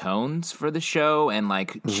different tones for the show and,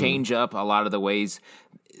 change up a lot of the ways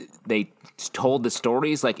they told the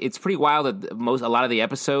stories. It's pretty wild that a lot of the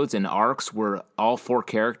episodes and arcs were all 4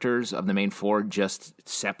 characters of the main 4 just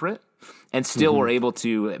separate. and still were able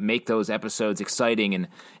to make those episodes exciting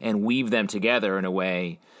and weave them together in a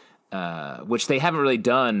way which they haven't really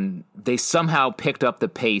done. They somehow picked up the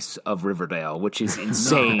pace of Riverdale, which is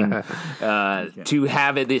insane to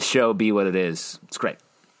have this show be what it is. It's great.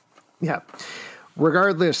 Yeah.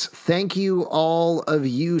 Regardless, thank you all of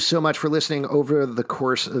you so much for listening over the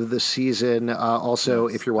course of the season. Also,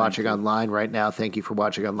 if you're watching online right now, thank you for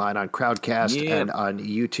watching online on Crowdcast and on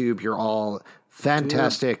YouTube. You're all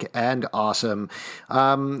fantastic and awesome.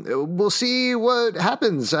 We'll see what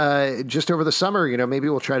happens just over the summer. Maybe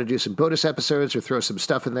we'll try to do some bonus episodes or throw some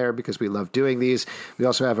stuff in there because we love doing these. We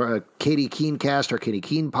also have a Katie Keene cast. Our Katie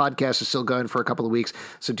Keene podcast is still going for a couple of weeks,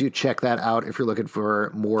 so do check that out if you're looking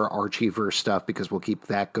for more Archieverse stuff, because we'll keep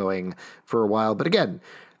that going for a while. But again,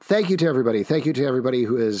 thank you to everybody. Thank you to everybody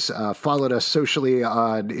who has followed us socially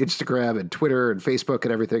on Instagram and Twitter and Facebook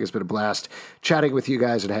and everything. It's been a blast chatting with you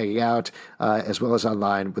guys and hanging out, as well as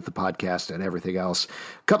online with the podcast and everything else.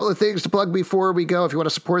 A couple of things to plug before we go. If you want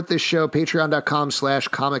to support this show,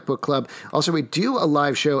 patreon.com/Comic Book Club. Also, we do a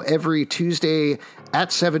live show every Tuesday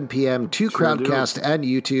at 7 p.m. to Crowdcast and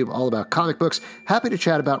YouTube, all about comic books. Happy to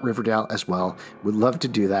chat about Riverdale as well. Would love to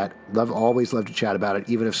do that. Always love to chat about it,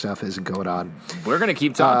 even if stuff isn't going on. We're going to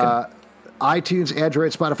keep talking. iTunes,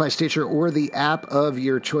 Android, Spotify, Stitcher, or the app of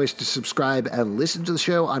your choice to subscribe and listen to the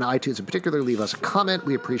show. On iTunes in particular, leave us a comment.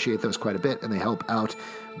 We appreciate those quite a bit, and they help out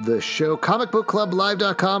the show.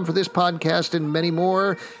 comicbookclublive.com for this podcast and many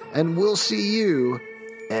more. And we'll see you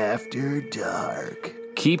after dark.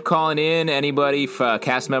 Keep calling in, anybody,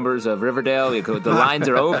 cast members of Riverdale. The lines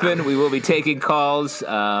are open. We will be taking calls.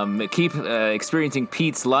 Keep experiencing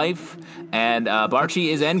Pete's life. And Barchi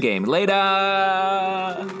is Endgame. Later!